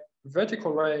ray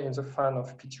in the fan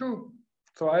of P2.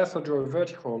 So I also draw a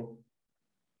vertical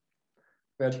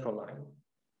line.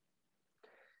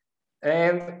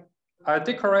 And I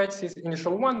decorate this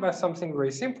initial one by something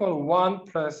very simple, 1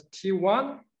 plus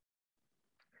T1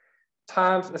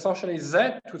 times essentially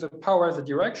Z to the power of the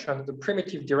direction, the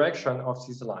primitive direction of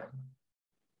this line.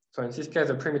 So in this case,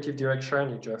 the primitive direction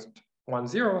is just 1,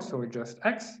 0, so it's just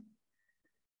X.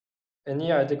 And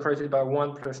here I decorate it by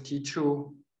 1 plus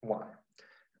T2, Y.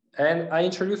 And I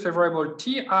introduce a variable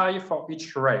Ti for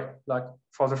each ray. Like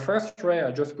for the first ray,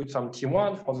 I just put some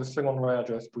T1. For the second ray, I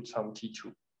just put some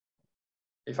T2.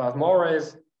 If I have more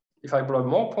rays, if I blow up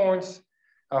more points,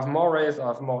 I have more rays, I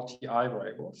have more Ti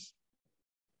variables.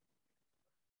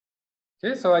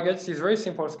 Okay, so I get this very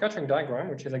simple scattering diagram,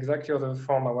 which is exactly the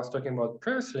form I was talking about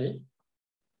previously.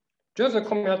 Just the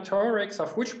combinatorics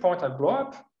of which point I blow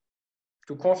up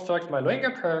to construct my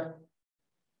Loinger pair.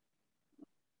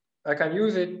 I can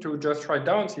use it to just write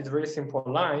down these very simple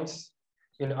lines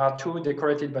in R2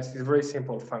 decorated by this very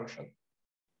simple function.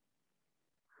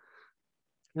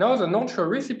 Now the non-trivial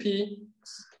recipe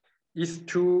is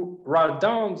to write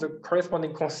down the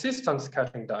corresponding consistent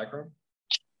scattering diagram.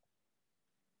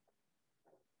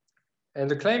 And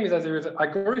the claim is that there is an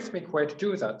algorithmic way to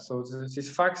do that. So this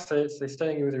fact says it's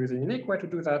telling you there is a unique way to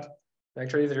do that.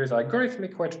 Actually, there is an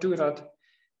algorithmic way to do that.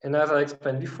 And as I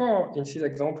explained before, in this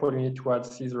example, you need to add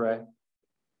this ray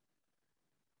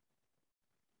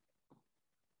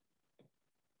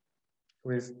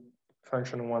with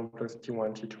function 1 plus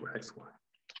T1, T2, X1.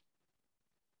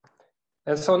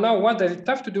 And so now what does it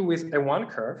have to do with a one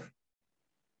curve?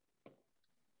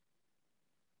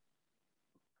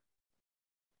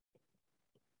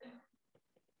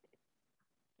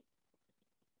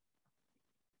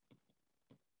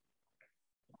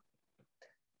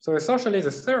 So essentially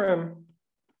the theorem,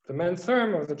 the main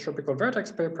theorem of the tropical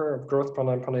vertex paper of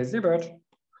Groth-Pandey-Pandey-Siebert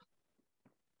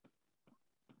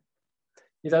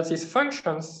is that these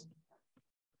functions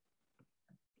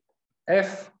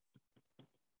f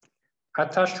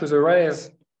attached to the rays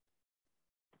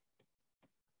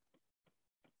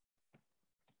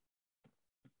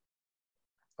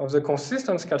of the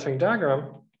consistent scattering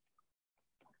diagram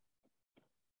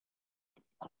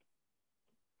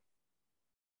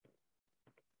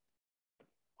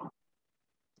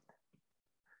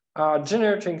are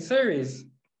generating series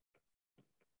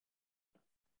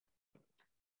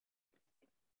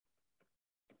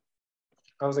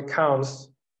of the counts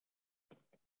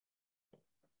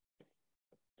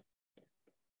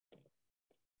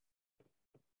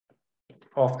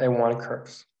of A1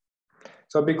 curves.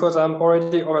 So because I'm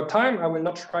already over time, I will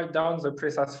not write down the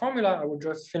precise formula. I will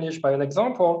just finish by an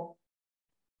example.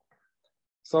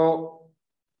 So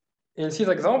in this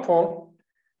example,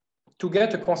 to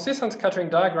get a consistent scattering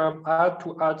diagram, I had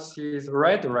to add this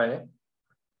red ray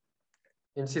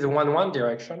in this 1-1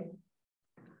 direction.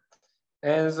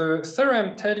 And the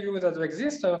theorem tells you that the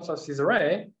existence of this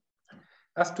ray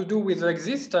has to do with the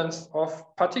existence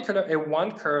of particular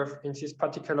A1 curve in this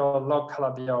particular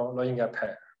log-Calabi-Loinger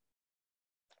pair.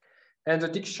 And the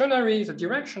dictionary, the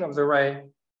direction of the ray,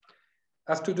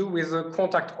 has to do with the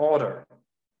contact order.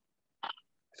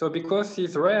 So because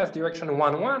this ray has direction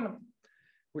 1-1,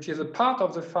 which is a part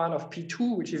of the fan of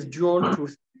P2, which is dual to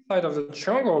the side of the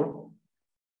triangle,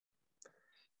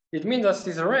 it means that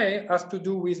this ray has to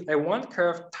do with a one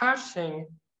curve touching.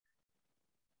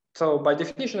 So by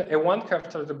definition, a one curve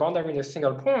touches the boundary in a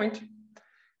single point.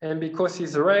 And because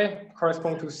this ray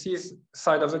corresponds to this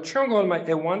side of the triangle, my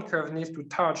A1 curve needs to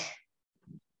touch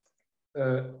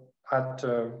at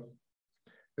a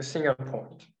single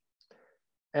point.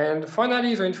 And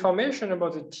finally, the information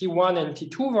about the T1 and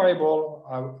T2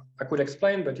 variable, I could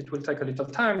explain, but it will take a little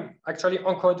time, actually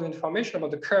encode the information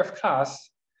about the curve class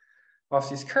of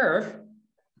this curve.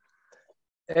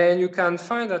 And you can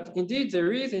find that indeed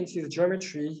there is in this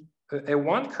geometry a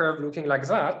one curve looking like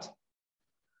that,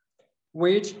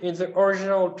 which in the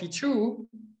original P2,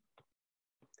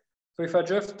 so if I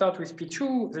just start with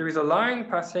P2, there is a line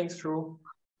passing through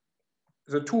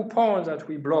the 2 points that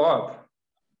we blow up.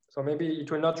 So maybe it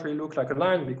will not really look like a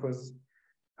line because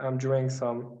I'm drawing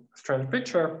some strange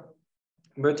picture.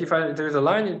 But if there is a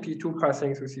line in P2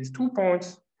 passing through these 2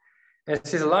 points, and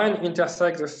this line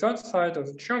intersects the third side of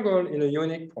the triangle in a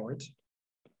unique point.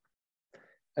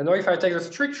 And now if I take the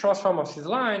strict transform of this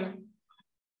line,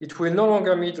 it will no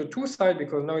longer meet the 2 sides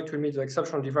because now it will meet the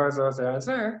exceptional divisor there and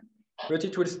there, but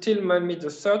it will still meet the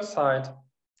third side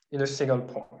in a single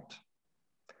point.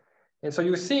 And so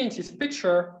you see in this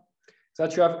picture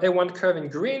that you have A1 curve in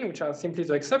green, which are simply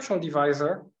the exceptional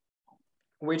divisor,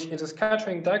 which in the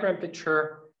scattering diagram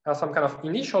picture are some kind of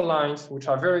initial lines, which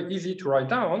are very easy to write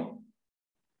down.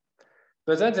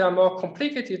 But then there are more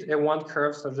complicated A1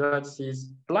 curves, such as this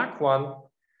black one,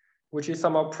 which is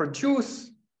somehow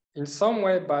produced in some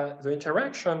way by the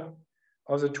interaction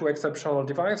of the 2 exceptional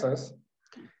divisors.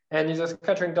 And in the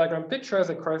scattering diagram picture,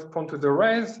 they correspond to the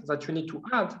rays that you need to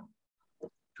add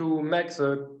to make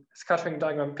the scattering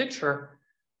diagram picture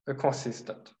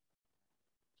consistent.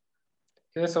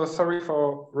 Okay, so sorry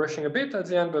for rushing a bit at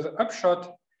the end, but the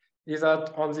upshot is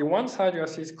that on the one side, you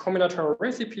have this combinatorial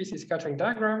recipe, this scattering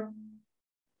diagram,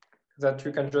 that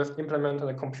you can just implement on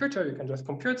a computer. You can just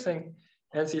compute things.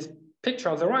 And this picture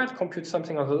on the right computes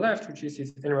something on the left, which is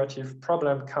this iterative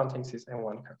problem counting these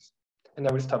N1 curves. And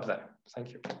I will stop there.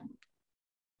 Thank you.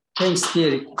 Thanks,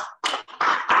 Pierrick.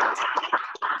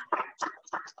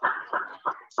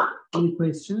 Any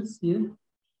questions here?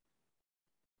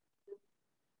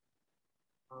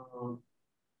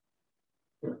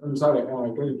 I'm sorry,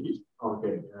 can you repeat?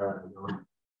 Okay.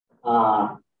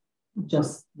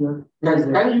 Just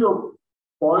can you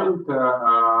point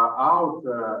out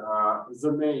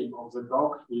the name of the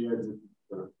dog here,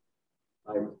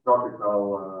 like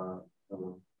tropical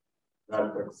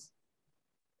vertex?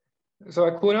 So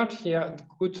I could not hear.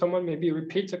 Could someone maybe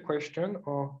repeat the question,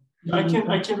 or? I can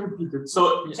repeat it.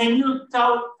 So can you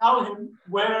tell him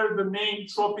where the name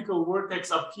tropical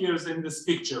vertex appears in this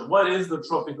picture? What is the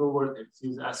tropical vertex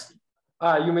he's asking?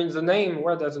 You mean the name?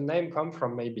 Where does the name come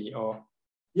from, maybe, or?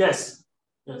 Yes.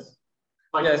 Yes.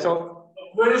 Like, yeah. So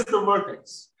where is the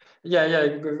vertex? Yeah.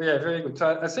 Very good.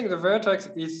 So I think the vertex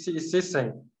is this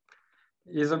thing.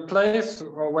 Is a place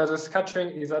where the scattering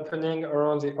is happening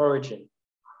around the origin.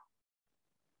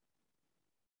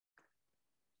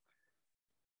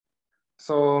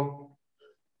 So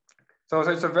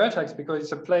it's a vertex because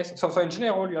it's a place. So in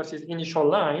general, you have these initial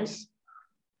lines.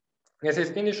 Yes,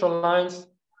 these initial lines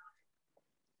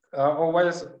are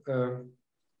always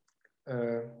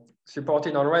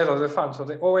supported on rays of the fan. So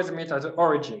they always meet at the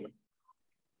origin.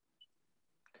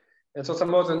 And so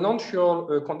some of the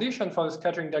non-trivial condition for the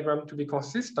scattering diagram to be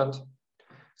consistent.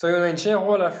 So in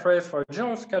general, a phrase for a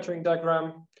general scattering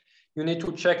diagram, you need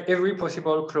to check every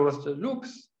possible closed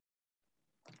loops.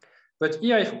 But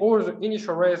here, if all the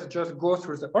initial rays just go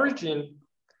through the origin,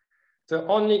 the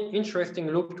only interesting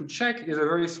loop to check is a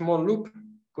very small loop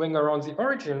going around the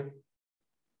origin.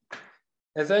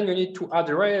 And then you need to add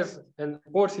rays, and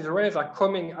all these rays are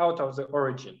coming out of the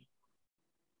origin.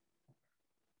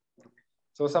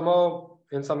 So somehow,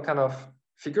 in some kind of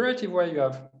figurative way, you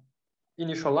have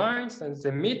initial lines, and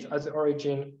they meet at the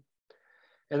origin.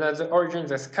 And at the origin,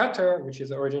 they scatter, which is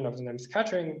the origin of the name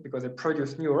scattering, because they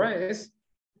produce new rays.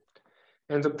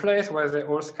 And the place where they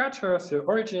all scatter, the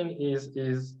origin is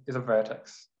a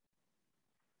vertex.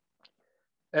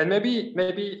 And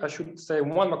maybe I should say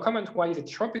one more comment. Why is it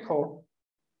tropical?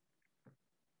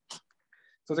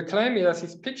 So the claim is that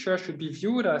this picture should be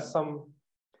viewed as some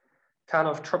kind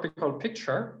of tropical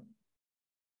picture.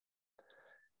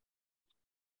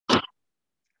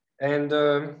 And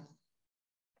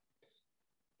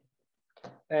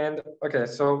okay,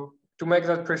 so to make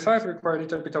that precise, we require a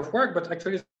little bit of work, but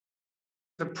actually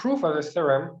the proof of the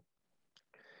theorem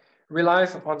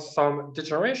relies on some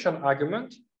degeneration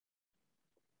argument.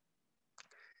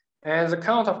 And the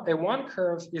count of A1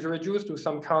 curves is reduced to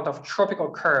some count of tropical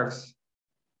curves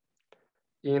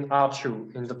in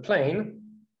R2 in the plane.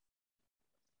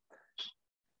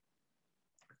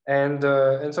 And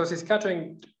so this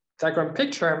scattering diagram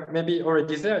picture, maybe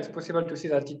already there, it's possible to see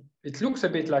that it looks a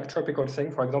bit like tropical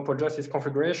thing. For example, just this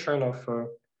configuration of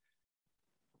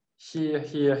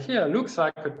here looks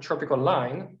like a tropical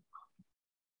line.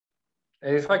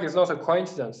 And in fact, it's not a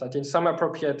coincidence that in some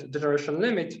appropriate degeneration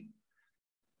limit,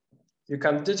 you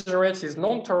can degenerate this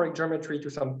non-toric geometry to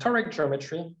some toric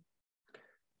geometry.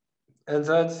 And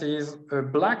that this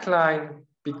black line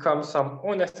becomes some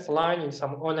honest line in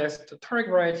some honest toric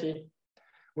variety,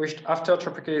 which after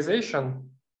tropicalization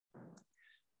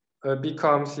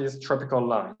becomes this tropical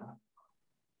line.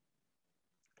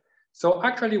 So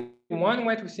actually, one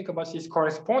way to think about this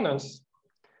correspondence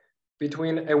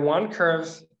between A1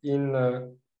 curves in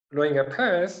Loinger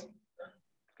pairs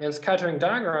and scattering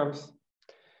diagrams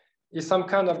is some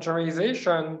kind of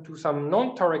generalization to some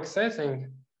non-toric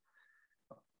setting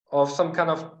of some kind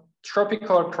of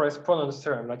tropical correspondence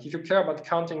theorem. Like if you care about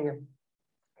counting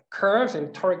curves in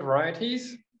toric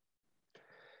varieties,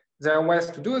 there are ways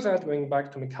to do that, going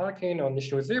back to Mikhalkin or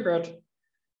Nishino-Zibert,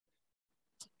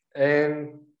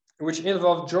 and which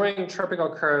involve drawing tropical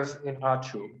curves in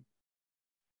R2.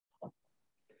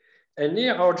 And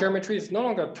here our geometry is no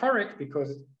longer toric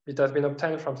because it has been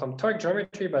obtained from some toric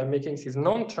geometry by making this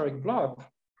non-toric blob.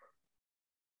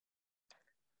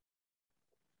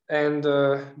 And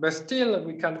but still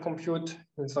we can compute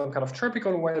in some kind of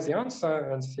tropical way the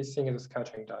answer, and this thing is a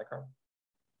scattering diagram.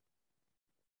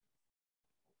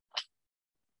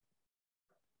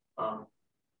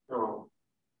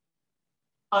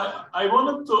 I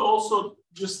wanted to also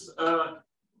just,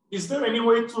 is there any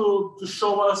way to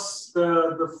show us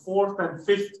the fourth and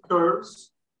fifth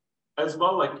curves as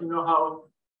well? Like, you know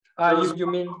how you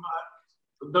mean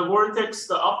the vertex,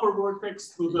 the upper vertex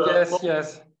to the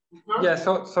yes.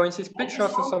 So in this picture,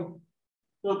 so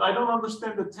But I don't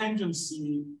understand the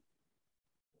tangency.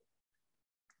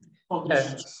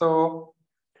 Yes. Okay.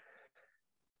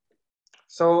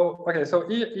 So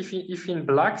if in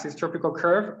black this tropical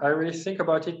curve, I really think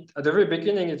about it at the very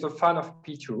beginning. It's a fan of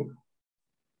P2,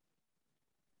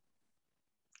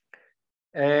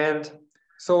 and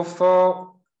so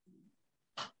for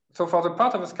the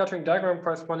part of the scattering diagram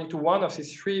corresponding to one of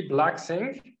these three black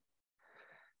things,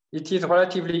 it is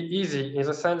relatively easy in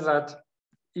the sense that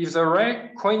if the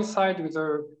ray coincides with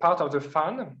the part of the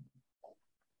fan,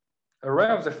 a ray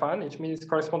of the fan, it means it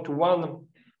corresponds to one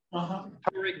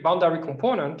toric boundary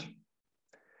component,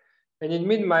 and it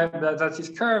means that this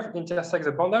curve intersects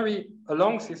the boundary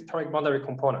along this toric boundary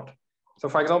component. So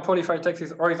for example, if I take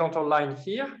this horizontal line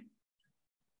here,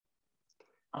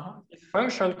 this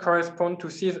function corresponds to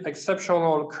this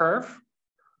exceptional curve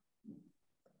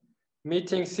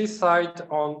meeting this side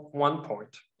on one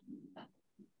point.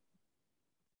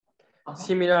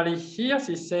 Similarly here,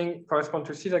 this thing corresponds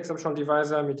to this exceptional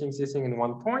divisor meeting this thing in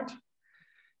one point.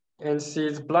 And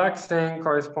this black thing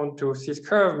corresponds to this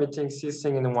curve meeting this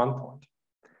thing in one point.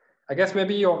 I guess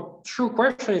maybe your true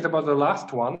question is about the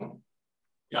last one.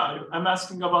 Yeah, I'm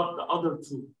asking about the other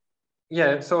two.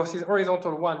 Yeah, so this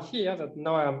horizontal one here that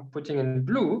now I'm putting in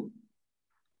blue.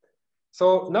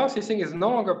 So now this thing is no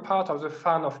longer part of the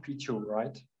fan of P2,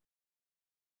 right?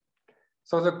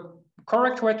 So the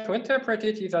correct way to interpret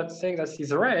it is that saying that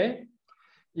this ray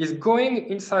is going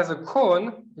inside the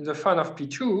cone in the fan of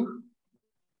P2,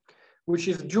 which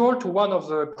is dual to one of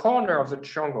the corner of the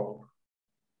triangle.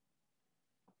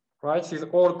 Right, this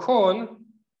whole cone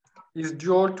is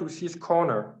dual to this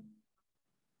corner.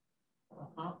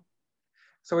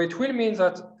 So it will mean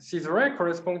that this ray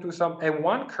corresponds to some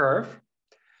M1 curve,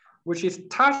 which is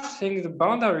touching the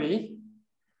boundary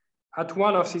at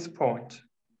one of these points.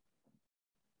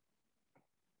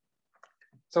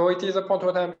 So it is a point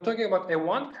what I'm talking about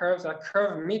A1 curves, a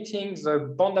curve meeting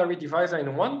the boundary divisor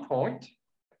in one point.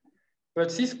 But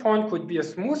this point could be a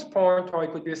smooth point or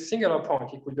it could be a singular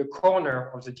point. It could be a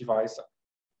corner of the divisor.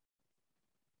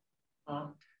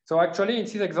 So actually in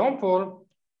this example,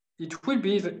 it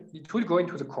will go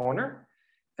into the corner.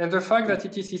 And the fact that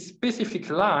it is a specific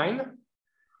line,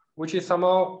 which is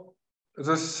somehow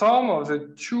the sum of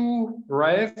the two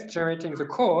rays generating the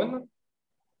cone,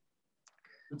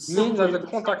 means that the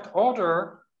contact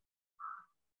order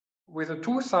with the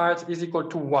two sides is equal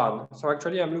to 1. So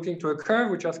actually I'm looking to a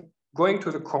curve which is going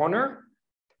to the corner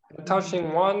and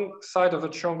touching one side of the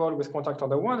triangle with contact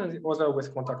order 1 and the other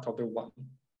with contact order 1.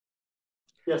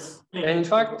 Yes. And in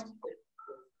fact,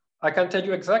 I can tell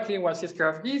you exactly what this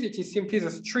curve is. It is simply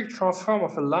the strict transform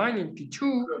of a line in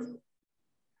P2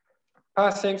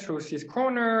 passing through this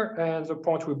corner and the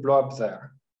point will blow up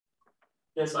there.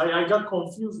 Yes, I got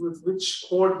confused with which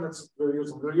coordinates we're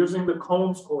using. We're using the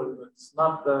cone's coordinates,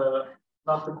 not the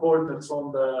coordinates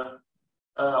on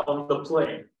the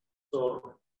plane.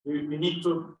 So we need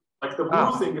to, like the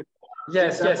blue thing.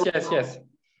 Yes, exactly.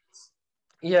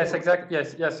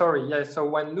 Yes, sorry. Yes, so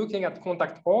when looking at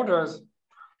contact orders.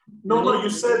 No, you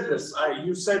said this.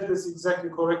 You said this exactly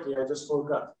correctly. I just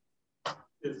forgot.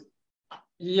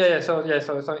 Yes. So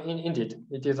indeed,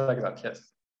 it is like that,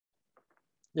 yes.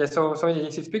 Yeah, so in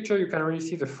this picture, you can really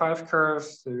see the 5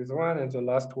 curves. There is one, and the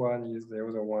last one is the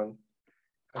other one.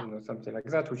 I don't know, something like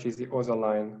that, which is the other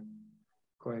line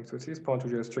going to this point,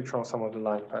 which is a strict transform of the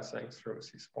line passing through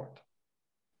this point.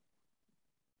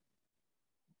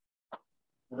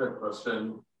 I have a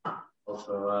question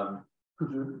also.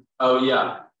 Oh,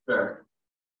 yeah, fair.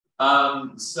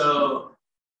 So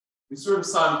we sort of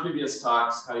saw in previous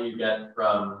talks how you get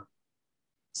from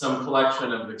some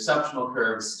collection of exceptional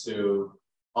curves to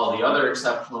all the other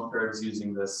exceptional curves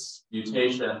using this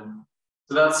mutation.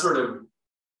 So that's sort of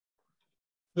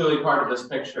clearly part of this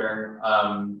picture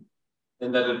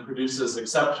in that it produces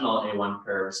exceptional A1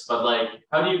 curves, but like,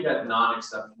 how do you get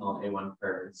non-exceptional A1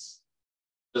 curves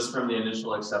just from the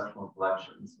initial exceptional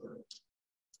collections?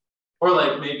 Or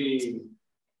like maybe,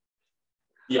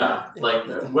 yeah, like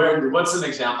what's an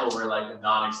example where like a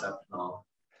non-exceptional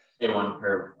A1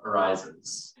 curve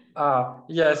arises?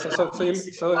 Yes,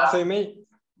 so you mean,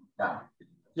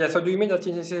 yeah, so do you mean that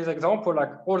in this example, like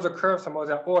all the curves, somehow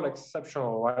they're all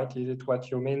exceptional, right? Is it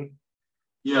what you mean?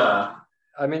 Yeah.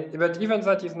 I mean, but even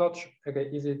that is not, okay,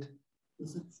 is it?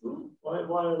 Is it true?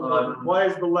 Why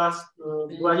is the last?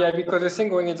 Yeah, because the thing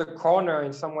going in the corner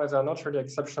in some ways are not really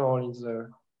exceptional in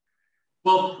the.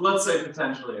 Well, let's say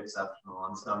potentially exceptional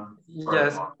on some.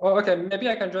 Yes. Oh, okay, maybe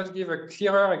I can just give a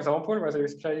clearer example where there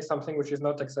is clearly something which is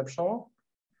not exceptional.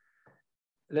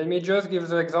 Let me just give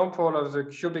the example of the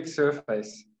cubic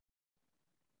surface.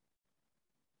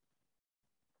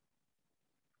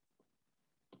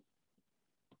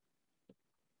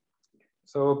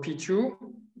 So P2,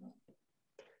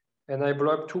 and I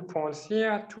blow up 2 points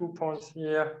here, 2 points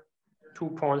here, 2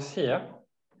 points here.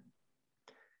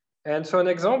 And so an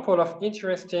example of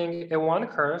interesting A1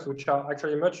 curves, which are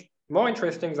actually much more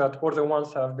interesting than all the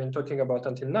ones I've been talking about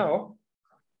until now,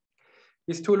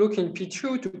 is to look in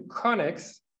P2 to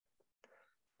connects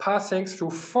passing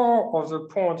through 4 of the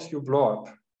points you blow up.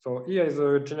 So here is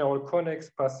a general connex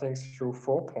passing through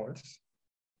 4 points.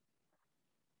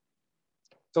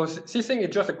 So this thing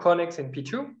is just a connex in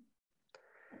P2.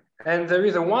 And there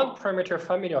is a 1 parameter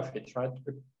family of it, right?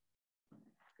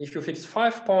 If you fix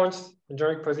 5 points in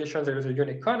generic position, there is a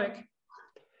unique connect.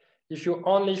 If you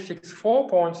only fix 4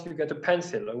 points, you get a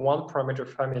pencil, a 1 parameter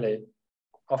family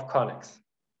of connects.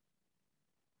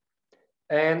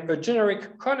 And a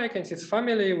generic connect in this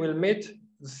family will meet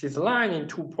this line in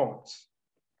 2 points.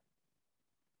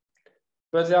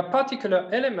 But there are particular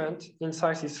elements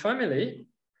inside this family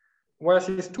where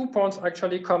these 2 points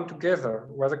actually come together,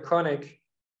 where the connect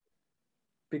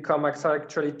become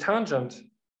actually tangent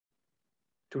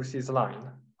to this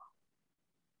line.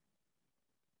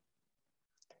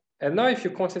 And now if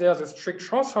you consider the strict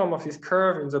transform of this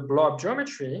curve in the blow-up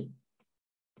geometry,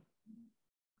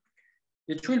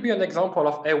 it will be an example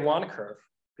of A1 curve,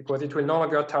 because it will no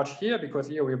longer touch here, because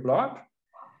here we blow up,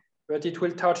 but it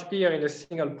will touch here in a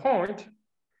single point,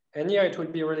 and here it will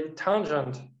be really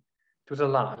tangent to the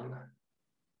line.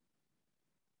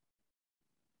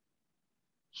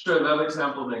 Sure, that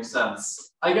example makes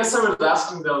sense. I guess I was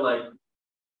asking though, like,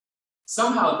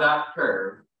 somehow that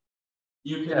curve,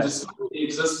 you can discover the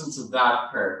existence of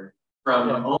that curve from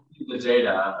only the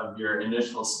data of your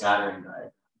initial scattering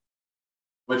diagram,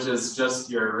 which is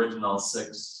just your original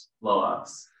 6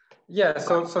 blow-ups. Yeah,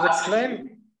 so the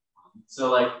claim.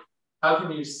 So like, how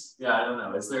can you, I don't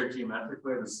know, is there a geometric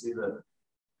way to see that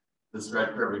this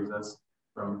red curve exists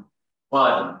from, well,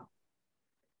 I don't know.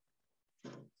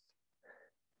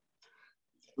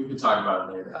 We can talk about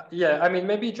it later. Yeah, I mean,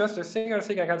 maybe just a single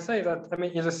thing I can say that, I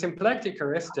mean, in the symplectic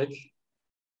heuristic,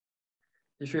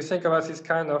 if you think about this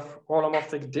kind of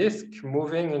holomorphic disk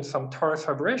moving in some torus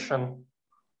vibration,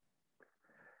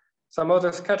 some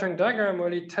other scattering diagram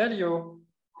will tell you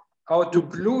how to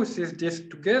glue this disk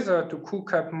together to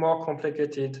cook up more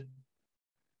complicated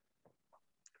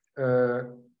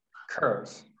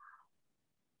curves.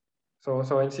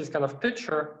 So in this kind of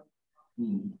picture,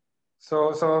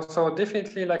 so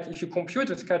definitely, like if you compute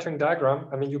the scattering diagram,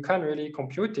 I mean, you can really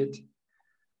compute it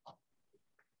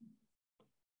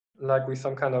like with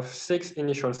some kind of 6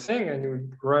 initial thing, and you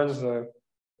run the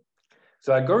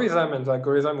algorithm, and the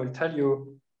algorithm will tell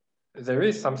you there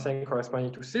is something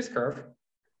corresponding to this curve.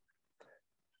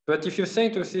 But if you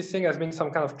think to this thing as being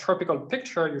some kind of tropical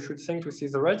picture, you should think to see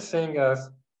the red thing as,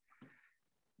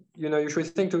 you know, you should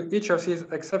think to each of these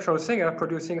exceptional things as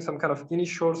producing some kind of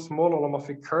initial small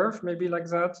holomorphic curve, maybe like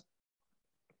that.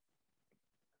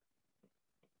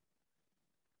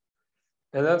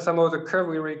 And then somehow the curve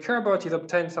we really care about is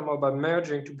obtained somehow by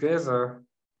merging together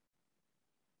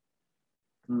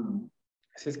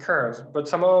these curves. But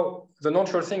somehow the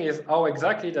non-trivial thing is how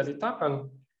exactly does it happen?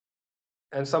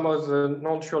 And somehow the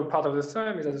non-trivial part of the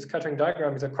theorem is that the scattering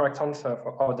diagram is the correct answer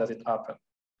for how does it happen.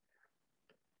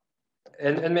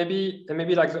 And maybe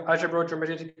like the algebra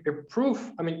geometric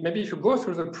proof, I mean, maybe if you go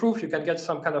through the proof, you can get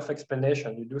some kind of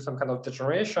explanation. You do some kind of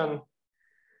degeneration,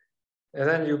 and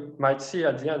then you might see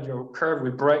at the end your curve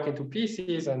will break into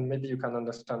pieces, and maybe you can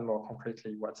understand more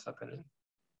concretely what's happening.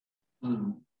 I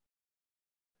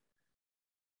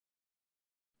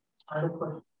have a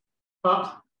question.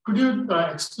 Could you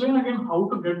explain again how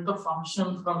to get the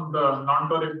function from the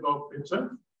non-toric blow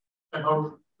picture? And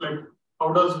how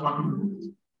does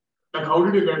one, like how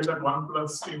did you get that 1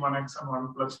 plus T1x and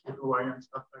 1 plus T2y and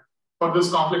stuff like that? For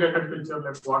this complicated picture,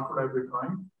 like what would I be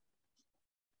drawing?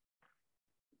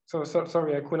 So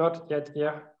sorry, I could not yet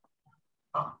hear.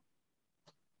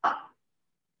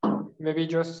 Maybe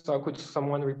just could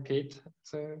someone repeat?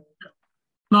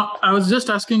 No, I was just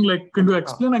asking, like, could you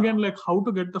explain again, like, how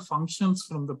to get the functions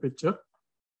from the picture?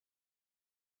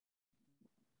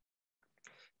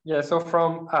 Yeah, so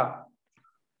from,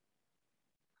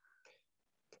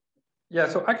 yeah,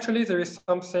 so actually there is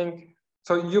something,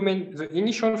 so you mean the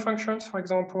initial functions, for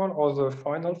example, or the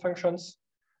final functions?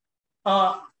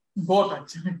 Both,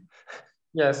 actually.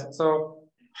 Yes, so.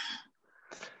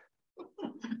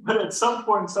 But at some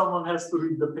point, someone has to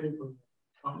read the paper.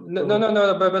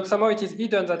 No, but somehow it is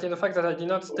hidden that in the fact that I did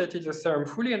not state the theorem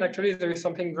fully, and actually there is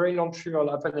something very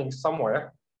non-trivial happening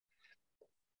somewhere.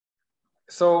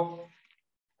 So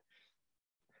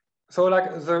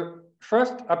like the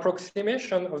first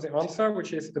approximation of the answer,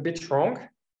 which is a bit wrong,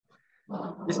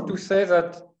 is to say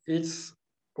that it's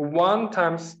 1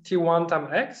 times T1 times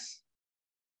X.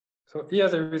 So here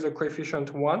there is a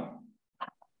coefficient 1.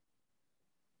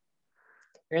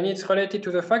 And it's related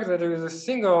to the fact that there is a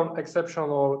single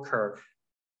exceptional curve.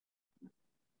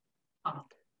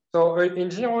 So in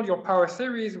general, your power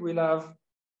series will have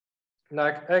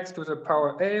like x to the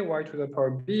power a, y to the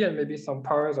power b, and maybe some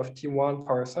powers of T1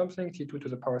 power something, T2 to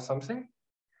the power something.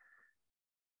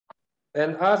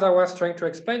 And as I was trying to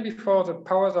explain before, the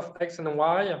powers of x and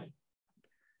y,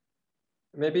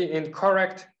 maybe in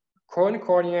correct cone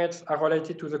coordinates, are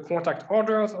related to the contact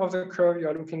orders of the curve you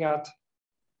are looking at.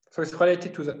 So it's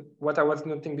related to what I was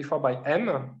noting before by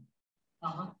m.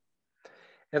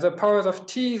 And the powers of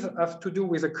t's have to do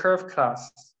with the curve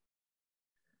class.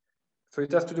 So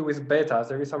it has to do with beta.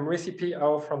 There is some recipe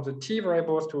out from the t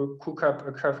variables to cook up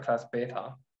a curve class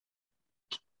beta.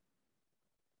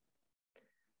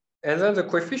 And then the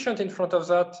coefficient in front of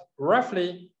that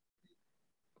roughly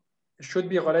should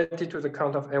be related to the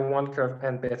count of M1 curve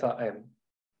and beta M.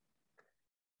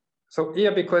 So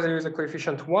here, because there is a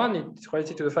coefficient 1, it's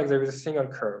related to the fact there is a single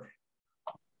curve.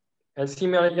 And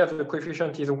similarly, here the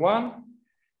coefficient is 1,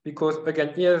 because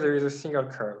again, here there is a single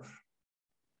curve.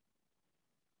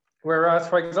 Whereas,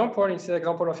 for example, in this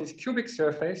example of this cubic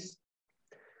surface,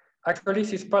 actually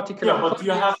this particular— Yeah, but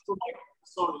you have to,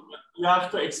 sorry, you have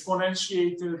to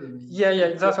exponentiate it.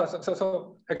 Yeah, that's what,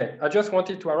 so okay, I just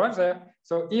wanted to arrive there.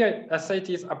 So here, I say it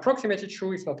is approximated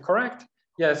true, it's not correct.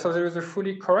 Yeah, so there is a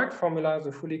fully correct formula.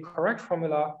 The fully correct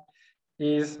formula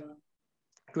is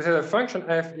to say the function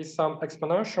f is some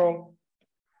exponential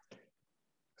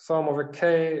sum over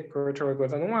k greater or equal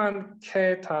than 1,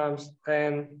 k times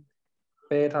n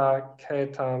beta k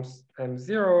times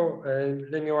m0. And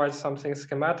let me write something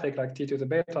schematic like t to the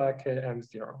beta k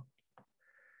m0.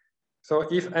 So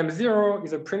if m0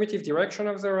 is a primitive direction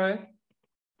of the ray,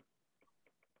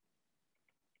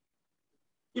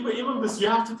 even this, you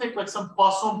have to take like some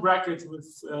Poisson bracket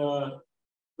with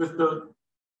the,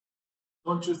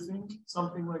 don't you think?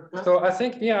 Something like that. So I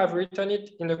think here I've written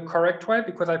it in the correct way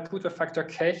because I put a factor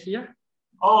k here.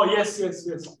 Oh, yes.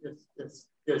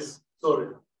 Sorry.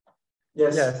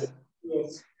 Yes.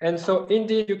 And so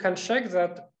indeed, you can check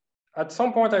that at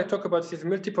some point I talk about this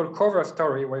multiple cover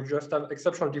story where you just have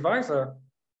exceptional divisor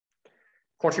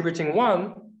contributing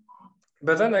 1.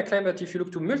 But then I claim that if you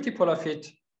look to multiple of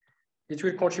it, it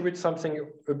will contribute something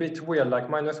a bit weird, like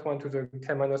 -1 to the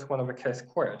k minus 1 over k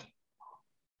squared.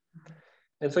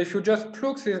 And so if you just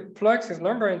plug this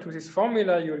number into this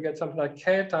formula, you will get something like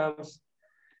k times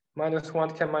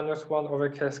 -1 k minus 1 over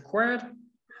k squared,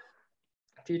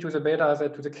 t to the beta z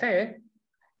to the k.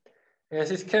 And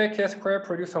this k squared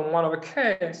produces some 1 over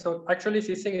k. So actually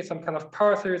this thing is some kind of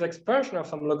power series expansion of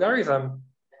some logarithm.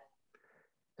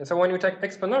 And so when you take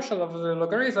exponential of the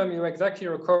logarithm, you exactly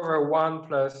recover 1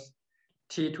 plus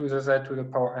t to the z to the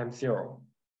power m0.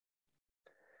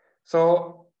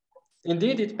 So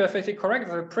indeed, it's perfectly correct.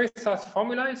 The precise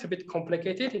formula is a bit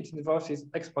complicated. It involves this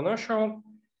exponential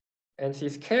and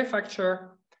this k factor,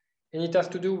 and it has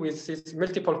to do with this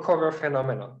multiple cover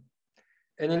phenomenon.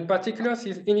 And in particular,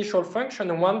 this initial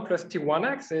function 1 plus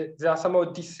t1x, they are somehow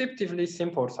deceptively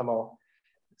simple somehow.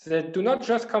 They do not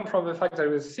just come from the fact that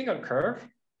there is a single curve,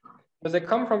 but they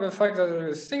come from the fact that there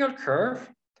is a single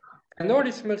curve, and all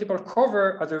these multiple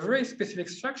cover has a very specific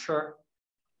structure.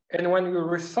 And when you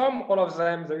resum all of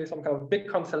them, there is some kind of big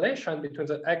cancellation between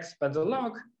the x and the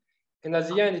log. And at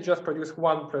the end, it just produces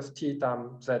 1 plus t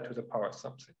times z to the power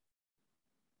something.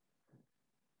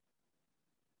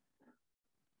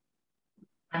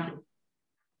 Thank you.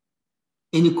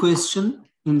 Any question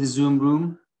in the Zoom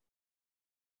room?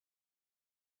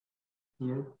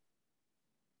 Here.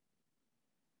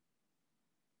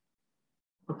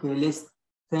 Okay, let's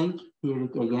thank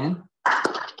Pierrick again.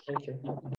 Thank you.